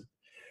feminism.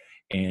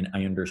 And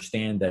I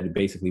understand that it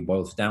basically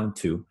boils down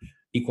to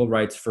equal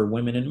rights for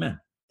women and men.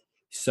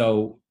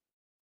 So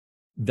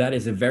that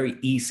is a very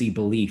easy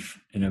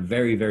belief and a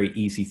very, very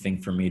easy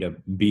thing for me to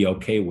be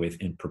okay with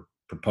and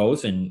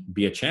propose and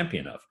be a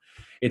champion of.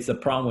 it's the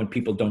problem when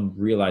people don't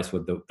realize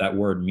what that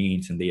word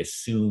means, and they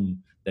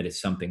assume that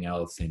it's something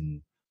else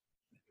and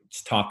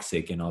it's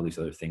toxic and all these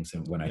other things.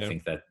 And when I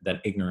think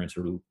that ignorance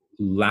or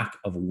lack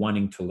of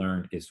wanting to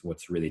learn is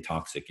what's really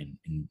toxic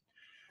and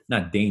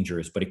not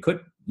dangerous, but it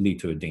could lead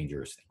to a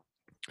dangerous thing.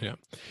 Yeah.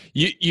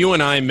 You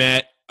and I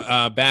met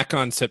back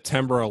on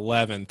September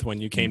 11th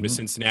when you came to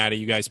Cincinnati.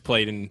 You guys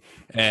played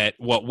at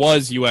what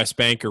was US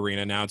Bank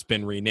Arena. Now it's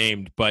been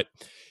renamed. But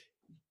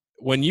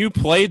when you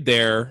played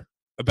there,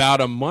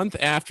 about a month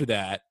after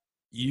that,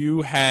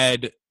 you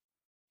had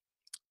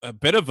a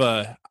bit of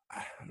a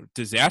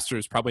disaster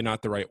is probably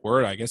not the right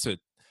word. I guess a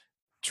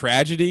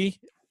tragedy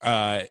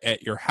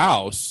at your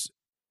house.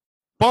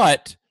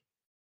 But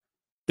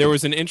there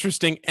was an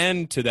interesting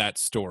end to that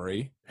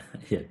story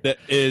that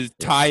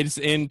ties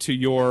into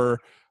your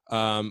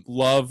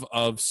love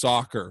of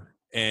soccer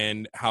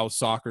and how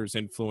soccer's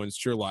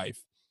influenced your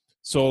life.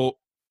 So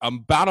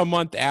about a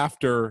month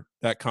after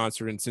that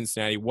concert in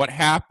Cincinnati, what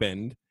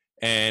happened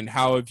and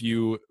how have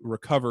you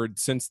recovered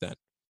since then?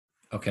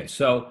 Okay,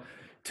 so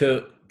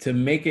to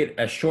make it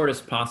as short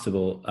as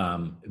possible,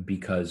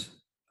 because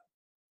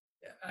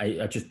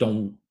I just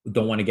don't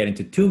want to get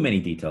into too many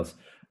details.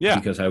 Yeah.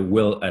 Because I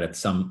will at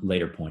some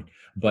later point.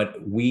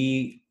 But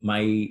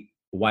my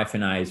wife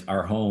and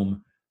our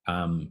home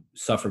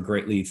suffered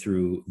greatly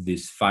through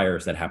these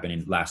fires that happened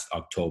in last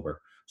October.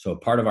 So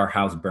part of our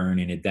house burned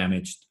and it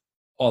damaged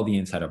all the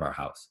inside of our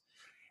house.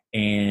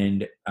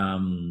 And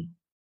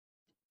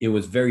it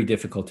was very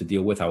difficult to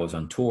deal with. I was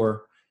on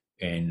tour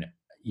and,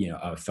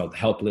 I felt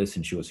helpless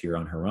and she was here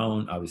on her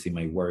own. Obviously,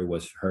 my worry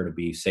was for her to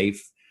be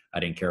safe. I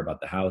didn't care about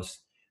the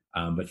house.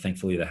 But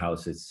thankfully, the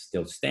house is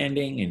still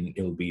standing and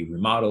it'll be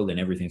remodeled and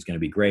everything's going to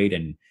be great.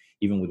 And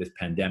even with this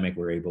pandemic,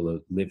 we're able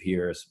to live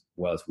here as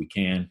well as we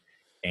can.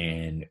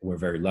 And we're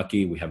very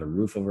lucky. We have a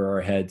roof over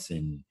our heads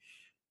and,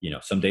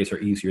 some days are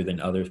easier than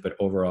others. But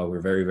overall,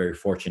 we're very, very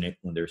fortunate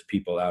when there's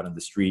people out on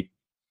the street,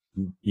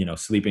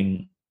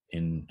 sleeping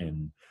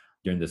in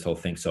during this whole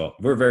thing. So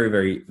we're very,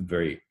 very,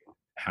 very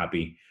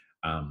happy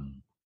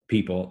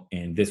people.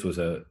 And this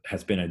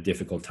has been a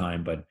difficult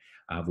time, but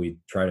we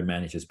try to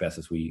manage as best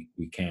as we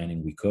can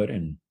and we could,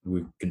 and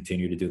we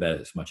continue to do that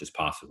as much as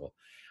possible.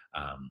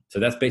 So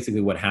that's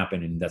basically what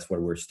happened, and that's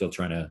what we're still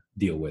trying to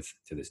deal with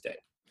to this day.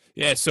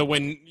 Yeah. So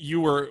when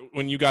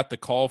you got the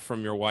call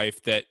from your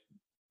wife that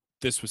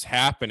this was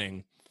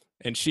happening,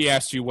 and she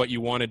asked you what you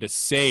wanted to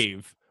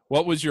save,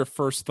 what was your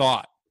first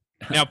thought?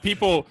 Now,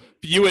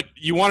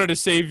 you wanted to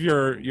save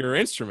your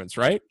instruments,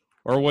 right?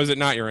 Or was it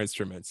not your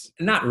instruments?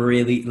 Not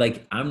really.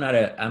 Like I'm not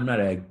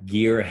a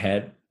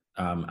gearhead.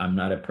 I'm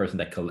not a person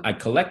that I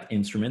collect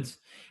instruments,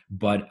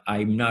 but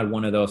I'm not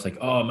one of those like,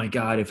 oh my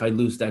God, if I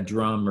lose that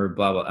drum or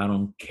blah, blah, I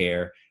don't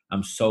care.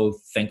 I'm so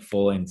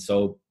thankful. And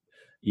so,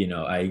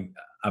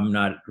 I'm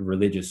not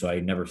religious, so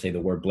I never say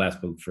the word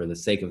blessed, but for the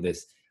sake of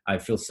this, I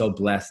feel so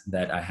blessed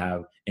that I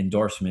have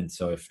endorsements.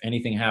 So if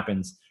anything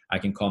happens, I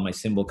can call my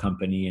cymbal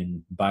company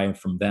and buy it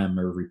from them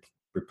or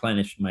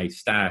replenish my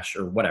stash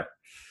or whatever.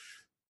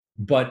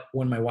 But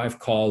when my wife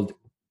called,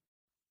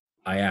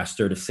 I asked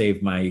her to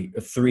save I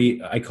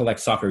collect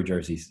soccer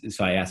jerseys.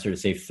 So I asked her to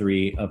save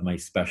 3 of my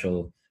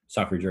special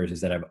soccer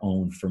jerseys that I've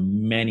owned for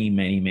many,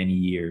 many, many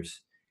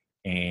years.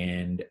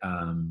 And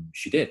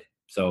she did.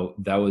 So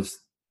that was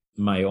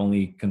my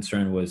only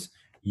concern was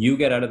you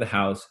get out of the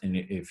house. And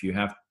if you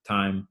have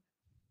time,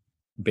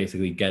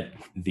 basically get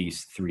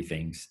these 3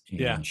 things.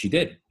 And she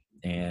did.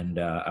 And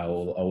I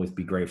will always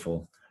be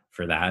grateful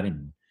for that.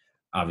 And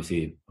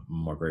obviously I'm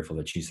more grateful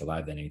that she's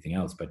alive than anything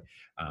else. But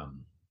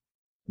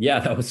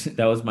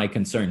that was my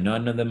concern.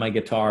 None of my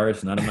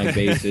guitars, none of my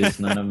basses,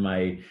 none of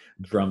my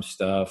drum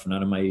stuff,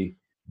 none of my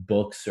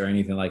books or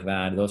anything like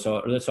that.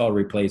 That's all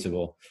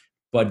replaceable.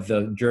 But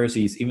the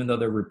jerseys, even though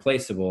they're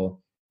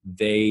replaceable,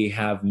 they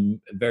have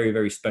very,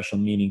 very special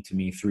meaning to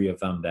me. 3 of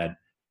them that,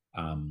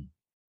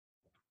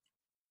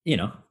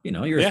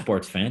 you're a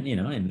sports fan,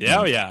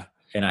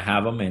 and I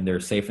have them and they're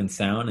safe and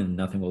sound and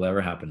nothing will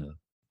ever happen to them.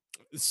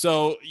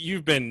 So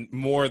you've been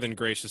more than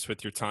gracious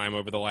with your time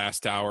over the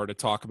last hour to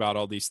talk about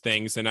all these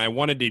things. And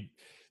one of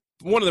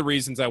the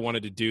reasons I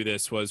wanted to do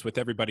this was with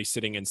everybody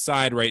sitting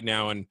inside right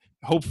now and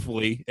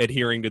hopefully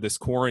adhering to this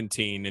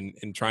quarantine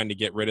and trying to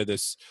get rid of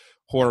this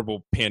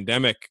horrible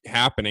pandemic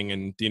happening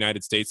in the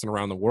United States and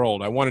around the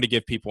world. I wanted to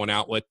give people an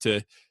outlet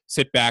to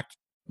sit back,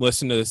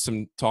 listen to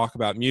some talk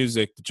about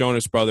music, the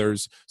Jonas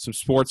Brothers, some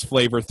sports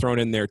flavor thrown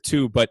in there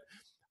too. But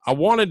I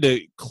wanted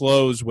to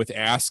close with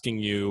asking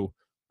you,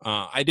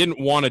 I didn't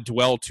want to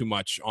dwell too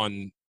much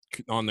on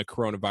the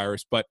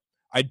coronavirus, but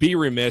I'd be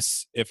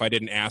remiss if I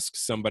didn't ask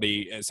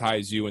somebody as high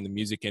as you in the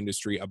music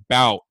industry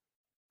about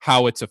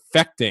how it's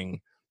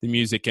affecting the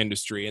music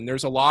industry. And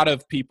there's a lot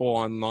of people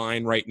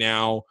online right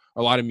now,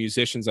 a lot of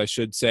musicians, I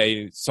should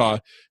say. Saw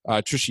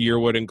Trisha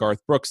Yearwood and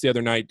Garth Brooks the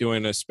other night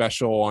doing a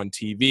special on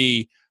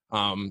TV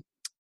from,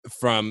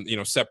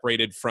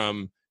 separated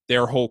from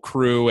their whole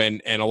crew,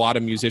 and a lot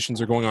of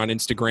musicians are going on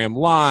Instagram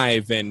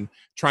Live and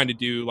trying to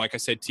do, like I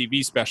said,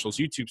 TV specials,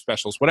 YouTube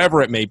specials,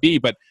 whatever it may be.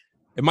 But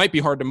it might be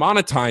hard to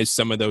monetize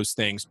some of those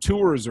things.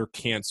 Tours are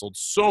canceled.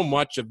 So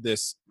much of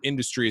this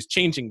industry is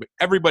changing, but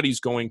everybody's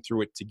going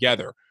through it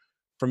together.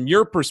 From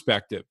your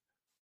perspective,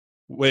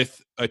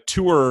 with a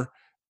tour,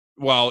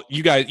 well,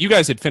 you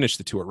guys had finished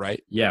the tour,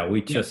 right? Yeah,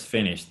 we just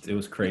finished. It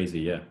was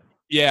crazy. Yeah.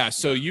 Yeah.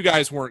 So you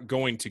guys weren't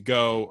going to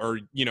go, or,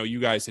 you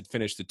guys had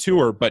finished the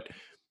tour, but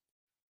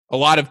a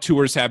lot of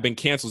tours have been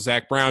canceled.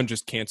 Zach Brown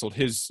just canceled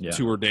his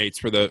tour dates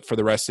for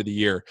the rest of the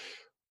year.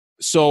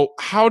 So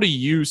how do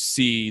you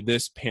see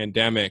this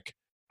pandemic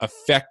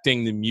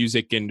affecting the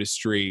music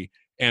industry,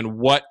 and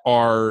what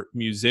are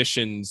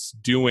musicians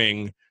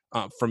doing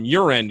from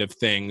your end of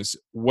things?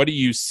 What do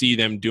you see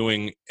them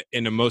doing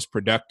in a most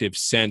productive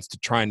sense to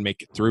try and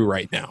make it through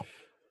right now?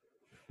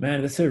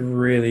 Man, that's a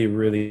really,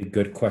 really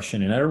good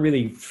question. And I don't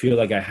really feel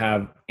like I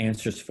have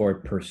answers for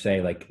it per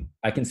se. Like,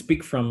 I can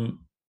speak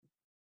from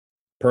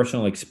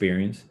personal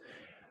experience.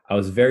 I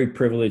was very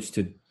privileged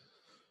to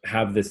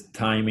have this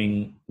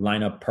timing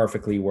line up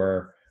perfectly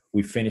where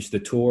we finished the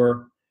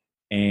tour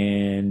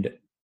and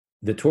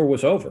the tour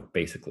was over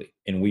basically.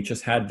 And we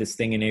just had this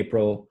thing in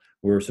April.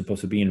 We were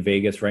supposed to be in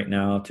Vegas right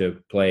now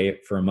to play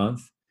for a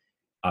month.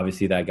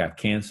 Obviously that got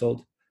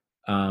canceled.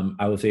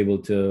 I was able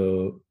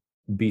to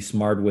be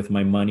smart with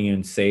my money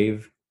and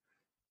save.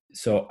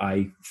 So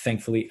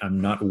thankfully, I'm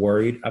not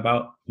worried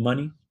about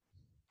money.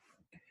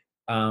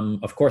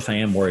 Of course I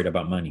am worried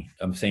about money.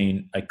 I'm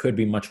saying I could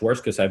be much worse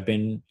because I've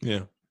been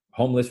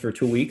homeless for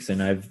 2 weeks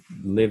and I've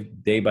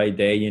lived day by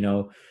day,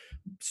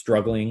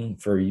 struggling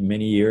for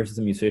many years as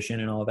a musician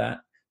and all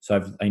that.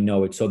 So I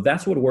know it. So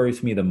that's what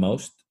worries me the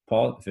most,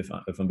 Paul, if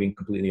I'm being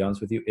completely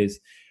honest with you, is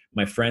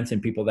my friends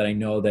and people that I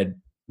know that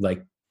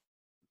like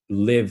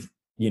live,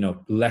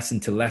 lesson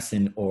to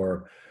lesson,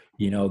 or,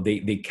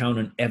 they count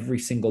on every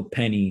single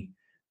penny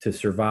to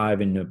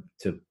survive and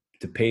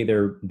to pay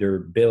their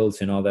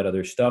bills and all that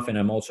other stuff. And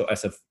I'm also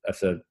as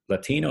a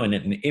Latino and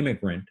an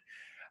immigrant,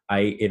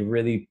 it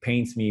really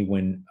pains me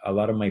when a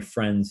lot of my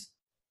friends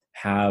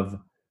have,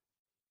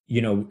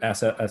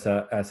 as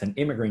an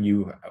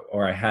immigrant,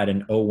 I had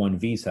an O1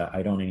 visa.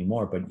 I don't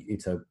anymore, but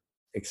it's a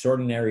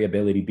extraordinary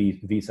ability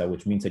visa,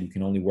 which means that you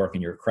can only work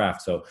in your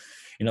craft. So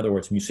in other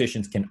words,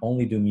 musicians can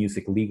only do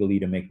music legally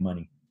to make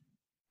money.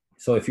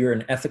 So if you're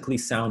an ethically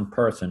sound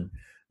person,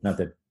 not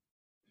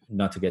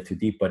to get too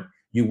deep, but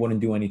you wouldn't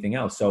do anything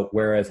else. So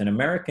whereas an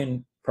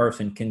American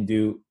person can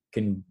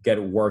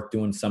get work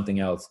doing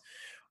something else,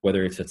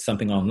 whether it's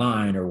something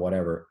online or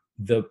whatever,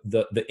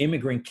 the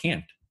immigrant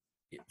can't.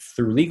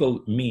 Through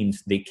legal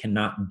means, they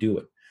cannot do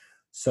it.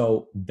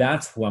 So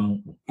that's what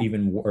I'm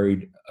even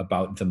worried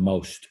about the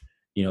most.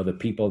 The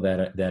people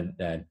that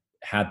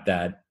had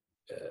that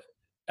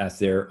as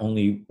their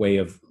only way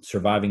of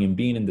surviving and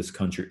being in this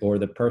country, or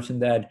the person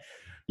that,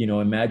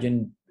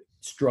 imagine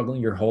struggling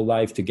your whole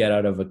life to get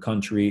out of a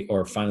country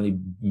or finally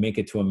make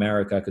it to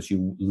America because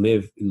you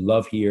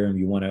love here and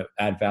you want to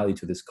add value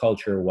to this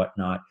culture or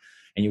whatnot.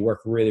 And you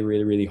work really,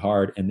 really, really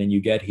hard. And then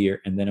you get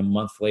here and then a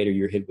month later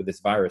you're hit with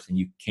this virus and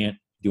you can't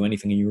do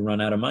anything and you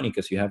run out of money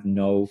because you have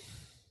no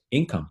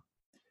income.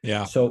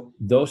 Yeah. So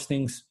those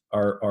things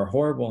are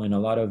horrible. And a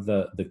lot of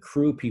the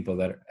crew people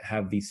that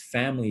have these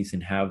families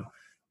and have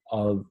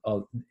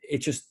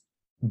it's just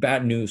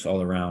bad news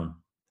all around.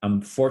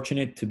 I'm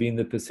fortunate to be in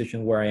the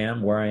position where I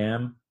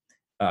am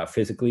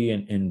physically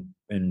and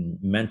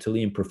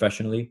mentally and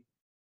professionally,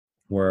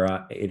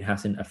 where it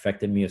hasn't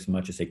affected me as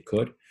much as it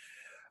could.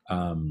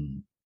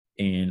 And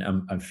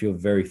I feel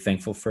very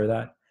thankful for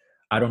that.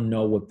 I don't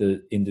know what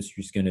the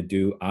industry is going to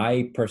do.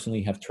 I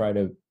personally have tried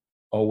to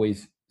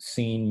always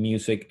seen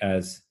music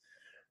as,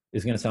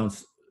 it's going to sound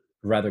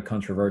rather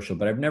controversial,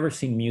 but I've never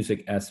seen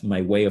music as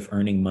my way of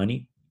earning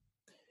money.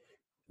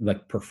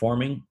 Like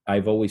performing,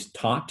 I've always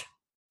taught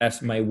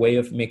as my way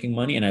of making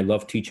money. And I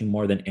love teaching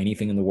more than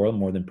anything in the world,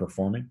 more than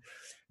performing.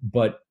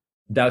 But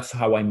that's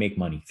how I make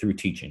money, through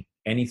teaching.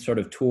 Any sort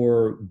of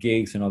tour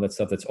gigs and all that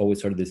stuff, that's always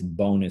sort of this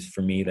bonus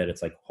for me that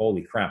it's like,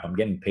 holy crap, I'm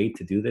getting paid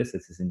to do this.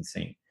 This is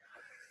insane.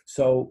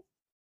 So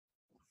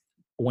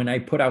when I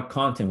put out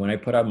content, when I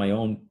put out my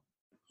own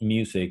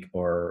music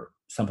or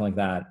something like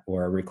that,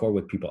 or I record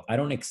with people, I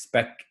don't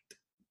expect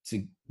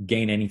to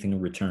gain anything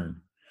in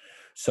return.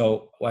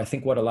 So I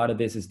think what a lot of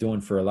this is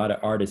doing for a lot of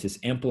artists is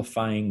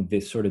amplifying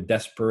this sort of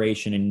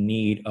desperation and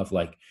need of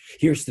like,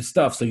 here's the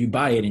stuff, so you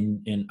buy it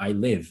and I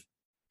live.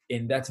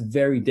 And that's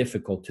very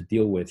difficult to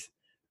deal with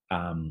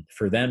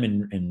for them.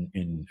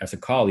 And as a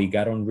colleague,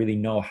 I don't really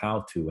know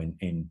how to.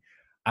 And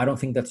I don't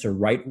think that's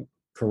the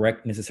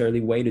correct necessarily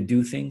way to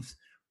do things,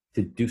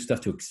 to do stuff,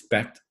 to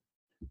expect.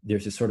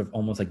 There's this sort of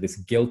almost like this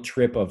guilt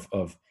trip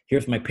of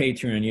here's my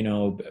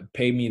Patreon,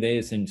 pay me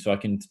this. And so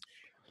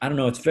I don't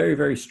know, it's very,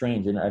 very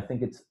strange. And I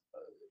think it's,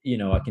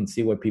 I can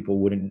see why people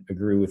wouldn't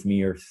agree with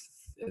me or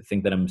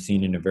think that I'm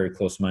seen in a very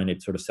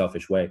close-minded, sort of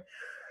selfish way.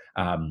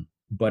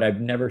 But I've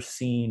never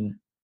seen,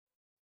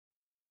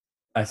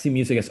 I see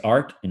music as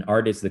art, and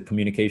art is the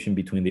communication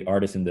between the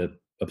artist and the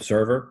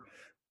observer.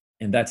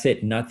 And that's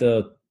it, not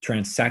the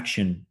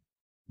transaction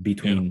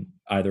between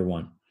either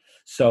one.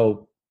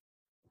 So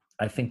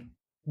I think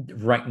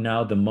right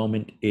now the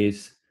moment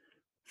is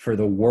for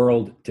the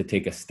world to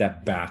take a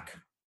step back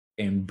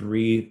and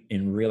breathe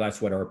and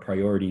realize what our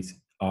priorities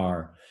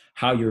are,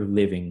 how you're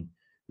living,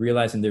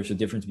 realizing there's a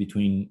difference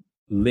between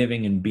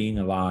living and being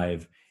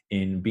alive,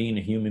 and being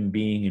a human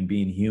being and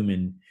being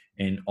human,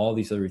 and all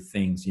these other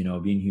things, you know,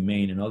 being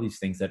humane and all these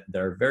things that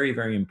are very,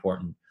 very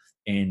important.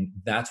 And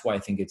that's why I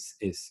think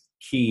it's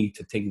key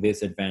to take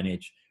this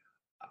advantage,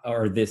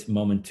 or this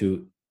moment,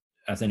 to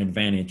as an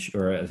advantage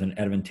or as an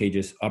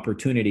advantageous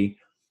opportunity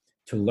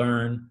to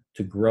learn,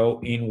 to grow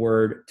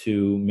inward,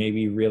 to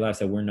maybe realize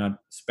that we're not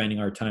spending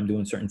our time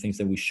doing certain things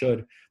that we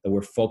should, that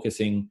we're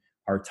focusing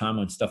our time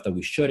on stuff that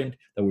we shouldn't,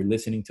 that we're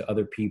listening to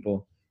other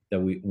people that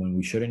when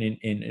we shouldn't,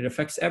 and it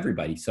affects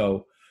everybody.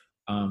 So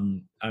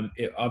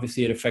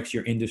obviously it affects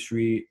your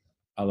industry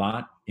a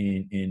lot,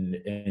 and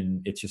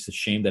it's just a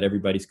shame that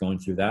everybody's going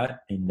through that.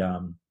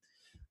 And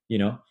you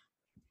know,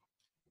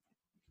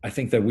 I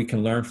think that we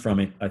can learn from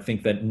it. I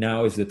think that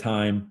now is the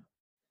time.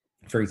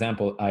 For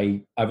example,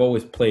 I've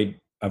always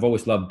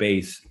loved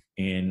bass,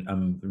 and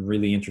I'm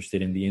really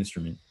interested in the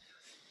instrument.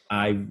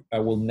 I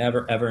will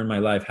never ever in my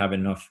life have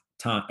enough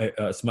time,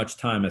 as much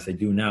time as I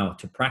do now,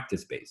 to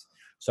practice bass.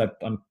 So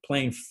I'm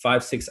playing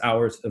 5-6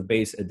 hours of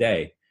bass a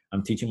day.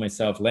 I'm teaching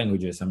myself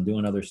languages. I'm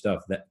doing other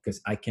stuff, that because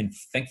I can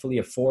thankfully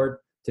afford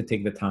to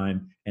take the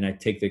time, and I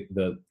take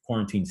the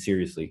quarantine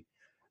seriously.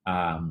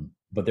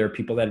 But there are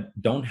people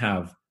that don't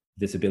have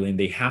this ability, and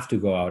they have to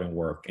go out and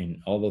work, and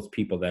all those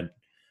people that,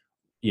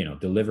 you know,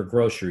 deliver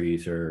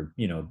groceries, or,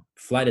 you know,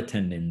 flight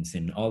attendants,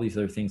 and all these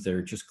other things that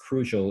are just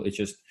crucial. It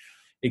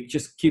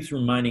just keeps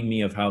reminding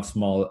me of how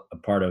small a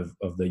part of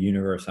the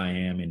universe I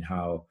am, and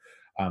how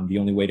the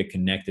only way to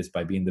connect is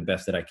by being the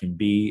best that I can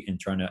be, and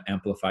trying to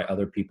amplify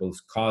other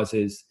people's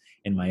causes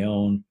and my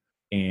own,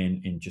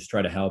 and just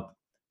try to help,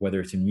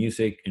 whether it's in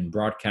music and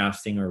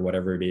broadcasting or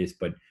whatever it is.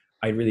 But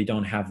I really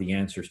don't have the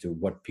answers to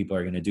what people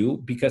are going to do,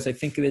 because I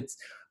think it's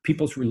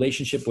people's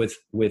relationship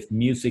with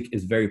music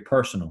is very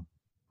personal.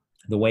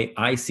 The way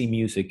I see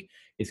music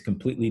is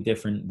completely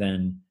different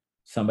than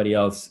somebody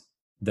else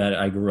that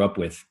I grew up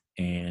with.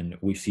 And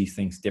we see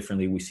things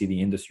differently. We see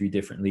the industry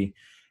differently.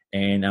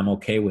 And I'm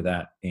okay with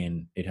that.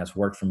 And it has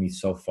worked for me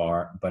so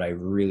far. But I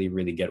really,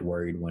 really get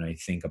worried when I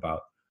think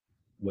about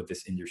what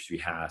this industry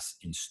has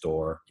in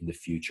store in the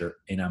future.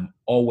 And I'm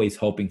always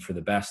hoping for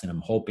the best. And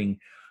I'm hoping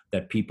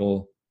that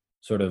people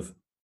sort of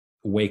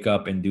wake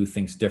up and do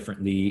things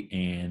differently,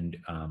 and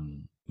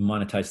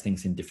monetize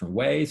things in different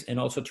ways, and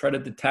also try to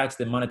detach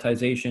the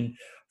monetization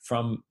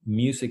from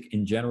music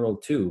in general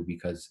too,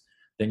 because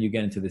then you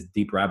get into this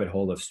deep rabbit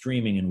hole of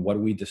streaming, and what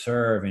we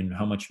deserve, and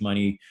how much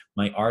money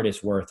my art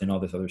is worth, and all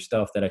this other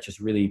stuff that I just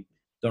really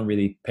don't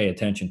really pay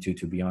attention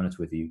to be honest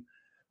with you.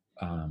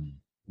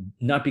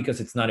 Not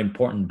because it's not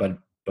important,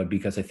 but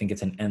because I think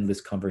it's an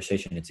endless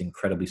conversation. It's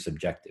incredibly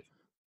subjective.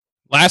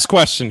 Last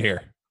question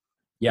here.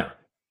 Yeah.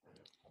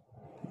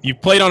 You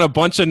played on a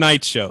bunch of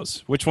night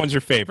shows. Which one's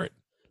your favorite?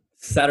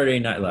 Saturday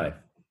Night Live.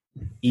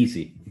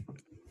 Easy.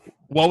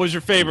 What was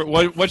your favorite?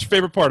 What's your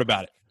favorite part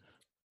about it?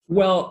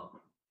 Well,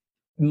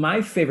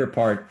 my favorite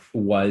part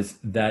was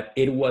that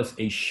it was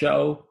a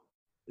show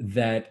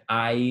that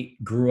I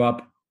grew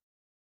up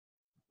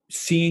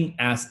seeing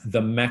as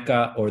the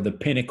mecca or the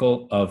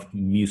pinnacle of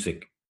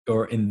music,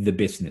 or in the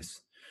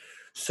business.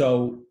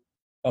 So,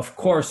 of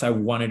course, I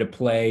wanted to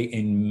play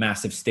in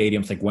massive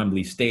stadiums like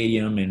Wembley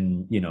Stadium,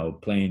 and, you know,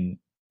 playing,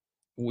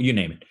 you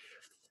name it.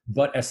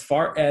 But as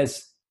far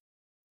as,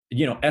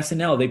 you know,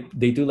 SNL,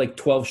 they do like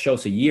 12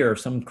 shows a year or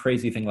some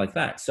crazy thing like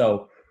that.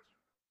 So,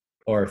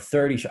 or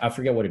 30, I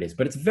forget what it is,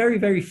 but it's very,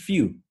 very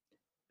few.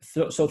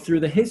 So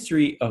through the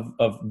history of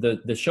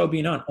the show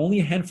being on, only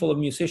a handful of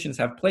musicians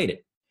have played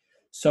it.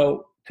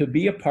 So to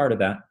be a part of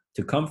that,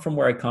 to come from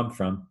where I come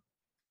from,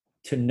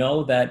 to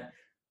know that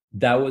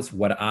that was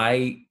what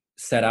I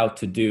set out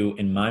to do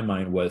in my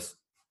mind, was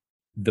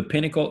the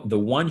pinnacle. The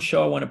one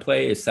show I want to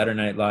play is Saturday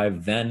Night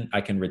Live. Then I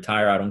can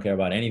retire. I don't care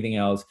about anything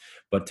else.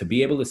 But to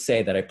be able to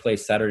say that I play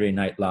Saturday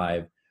Night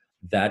Live,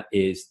 that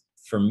is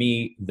for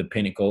me the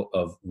pinnacle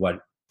of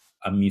what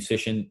a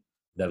musician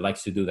that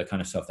likes to do the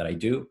kind of stuff that I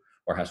do,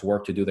 or has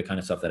worked to do the kind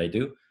of stuff that I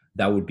do,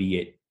 that would be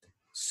it.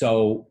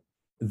 So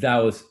that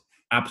was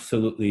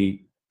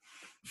absolutely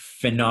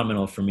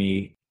phenomenal for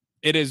me.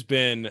 It has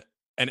been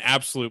an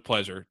absolute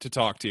pleasure to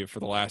talk to you for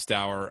the last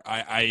hour.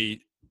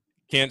 I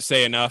can't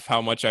say enough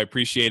how much I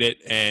appreciate it.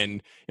 And,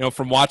 you know,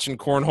 from watching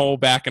Cornhole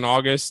back in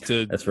August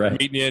to That's right.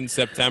 meeting you in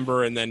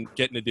September and then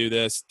getting to do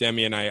this,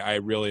 Demian, I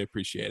really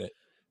appreciate it.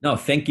 No,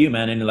 thank you,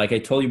 man. And like I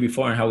told you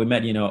before and how we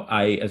met, you know,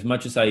 as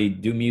much as I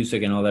do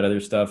music and all that other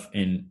stuff,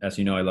 and as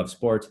you know, I love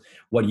sports,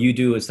 what you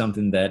do is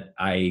something that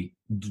I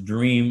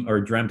dream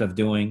or dreamt of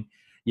doing.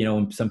 You know,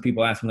 when some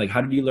people ask me, like, how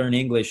did you learn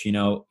English? You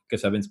know,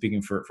 because I've been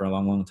speaking for a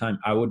long, long time.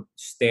 I would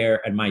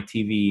stare at my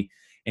TV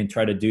and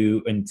try to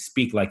do and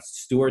speak like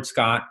Stuart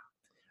Scott.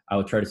 I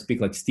would try to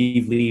speak like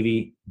Steve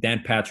Levy,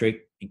 Dan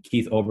Patrick, and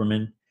Keith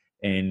Olbermann,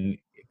 and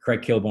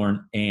Craig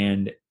Kilborn.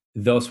 And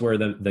those were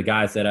the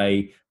guys that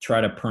I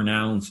try to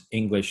pronounce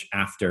English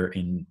after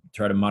and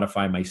try to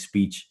modify my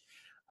speech.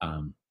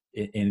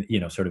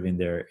 in sort of in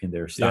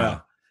their style. Yeah.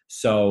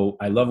 So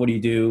I love what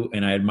you do,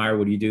 and I admire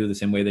what you do the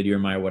same way that you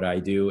admire what I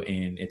do.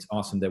 And it's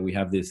awesome that we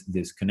have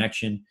this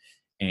connection,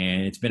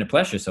 and it's been a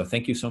pleasure. So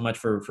thank you so much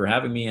for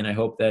having me. And I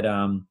hope that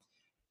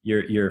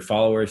your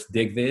followers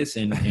dig this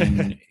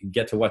and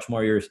get to watch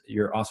more of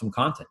your awesome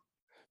content.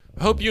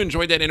 I hope you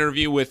enjoyed that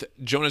interview with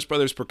Jonas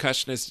Brothers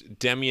percussionist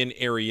Demian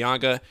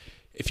Arriaga.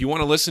 If you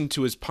want to listen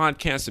to his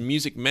podcast, the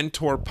Music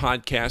Mentor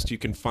Podcast, you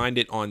can find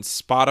it on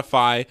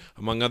Spotify,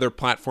 among other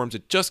platforms.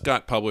 It just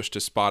got published to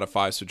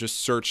Spotify, so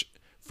just search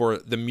for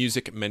the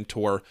Music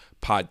Mentor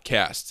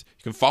Podcast.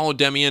 You can follow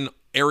Demian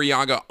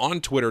Arriaga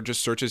on Twitter,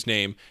 just search his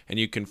name, and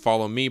you can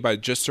follow me by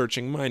just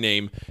searching my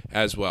name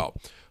as well.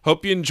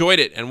 Hope you enjoyed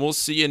it, and we'll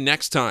see you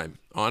next time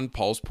on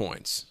Paul's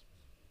Points.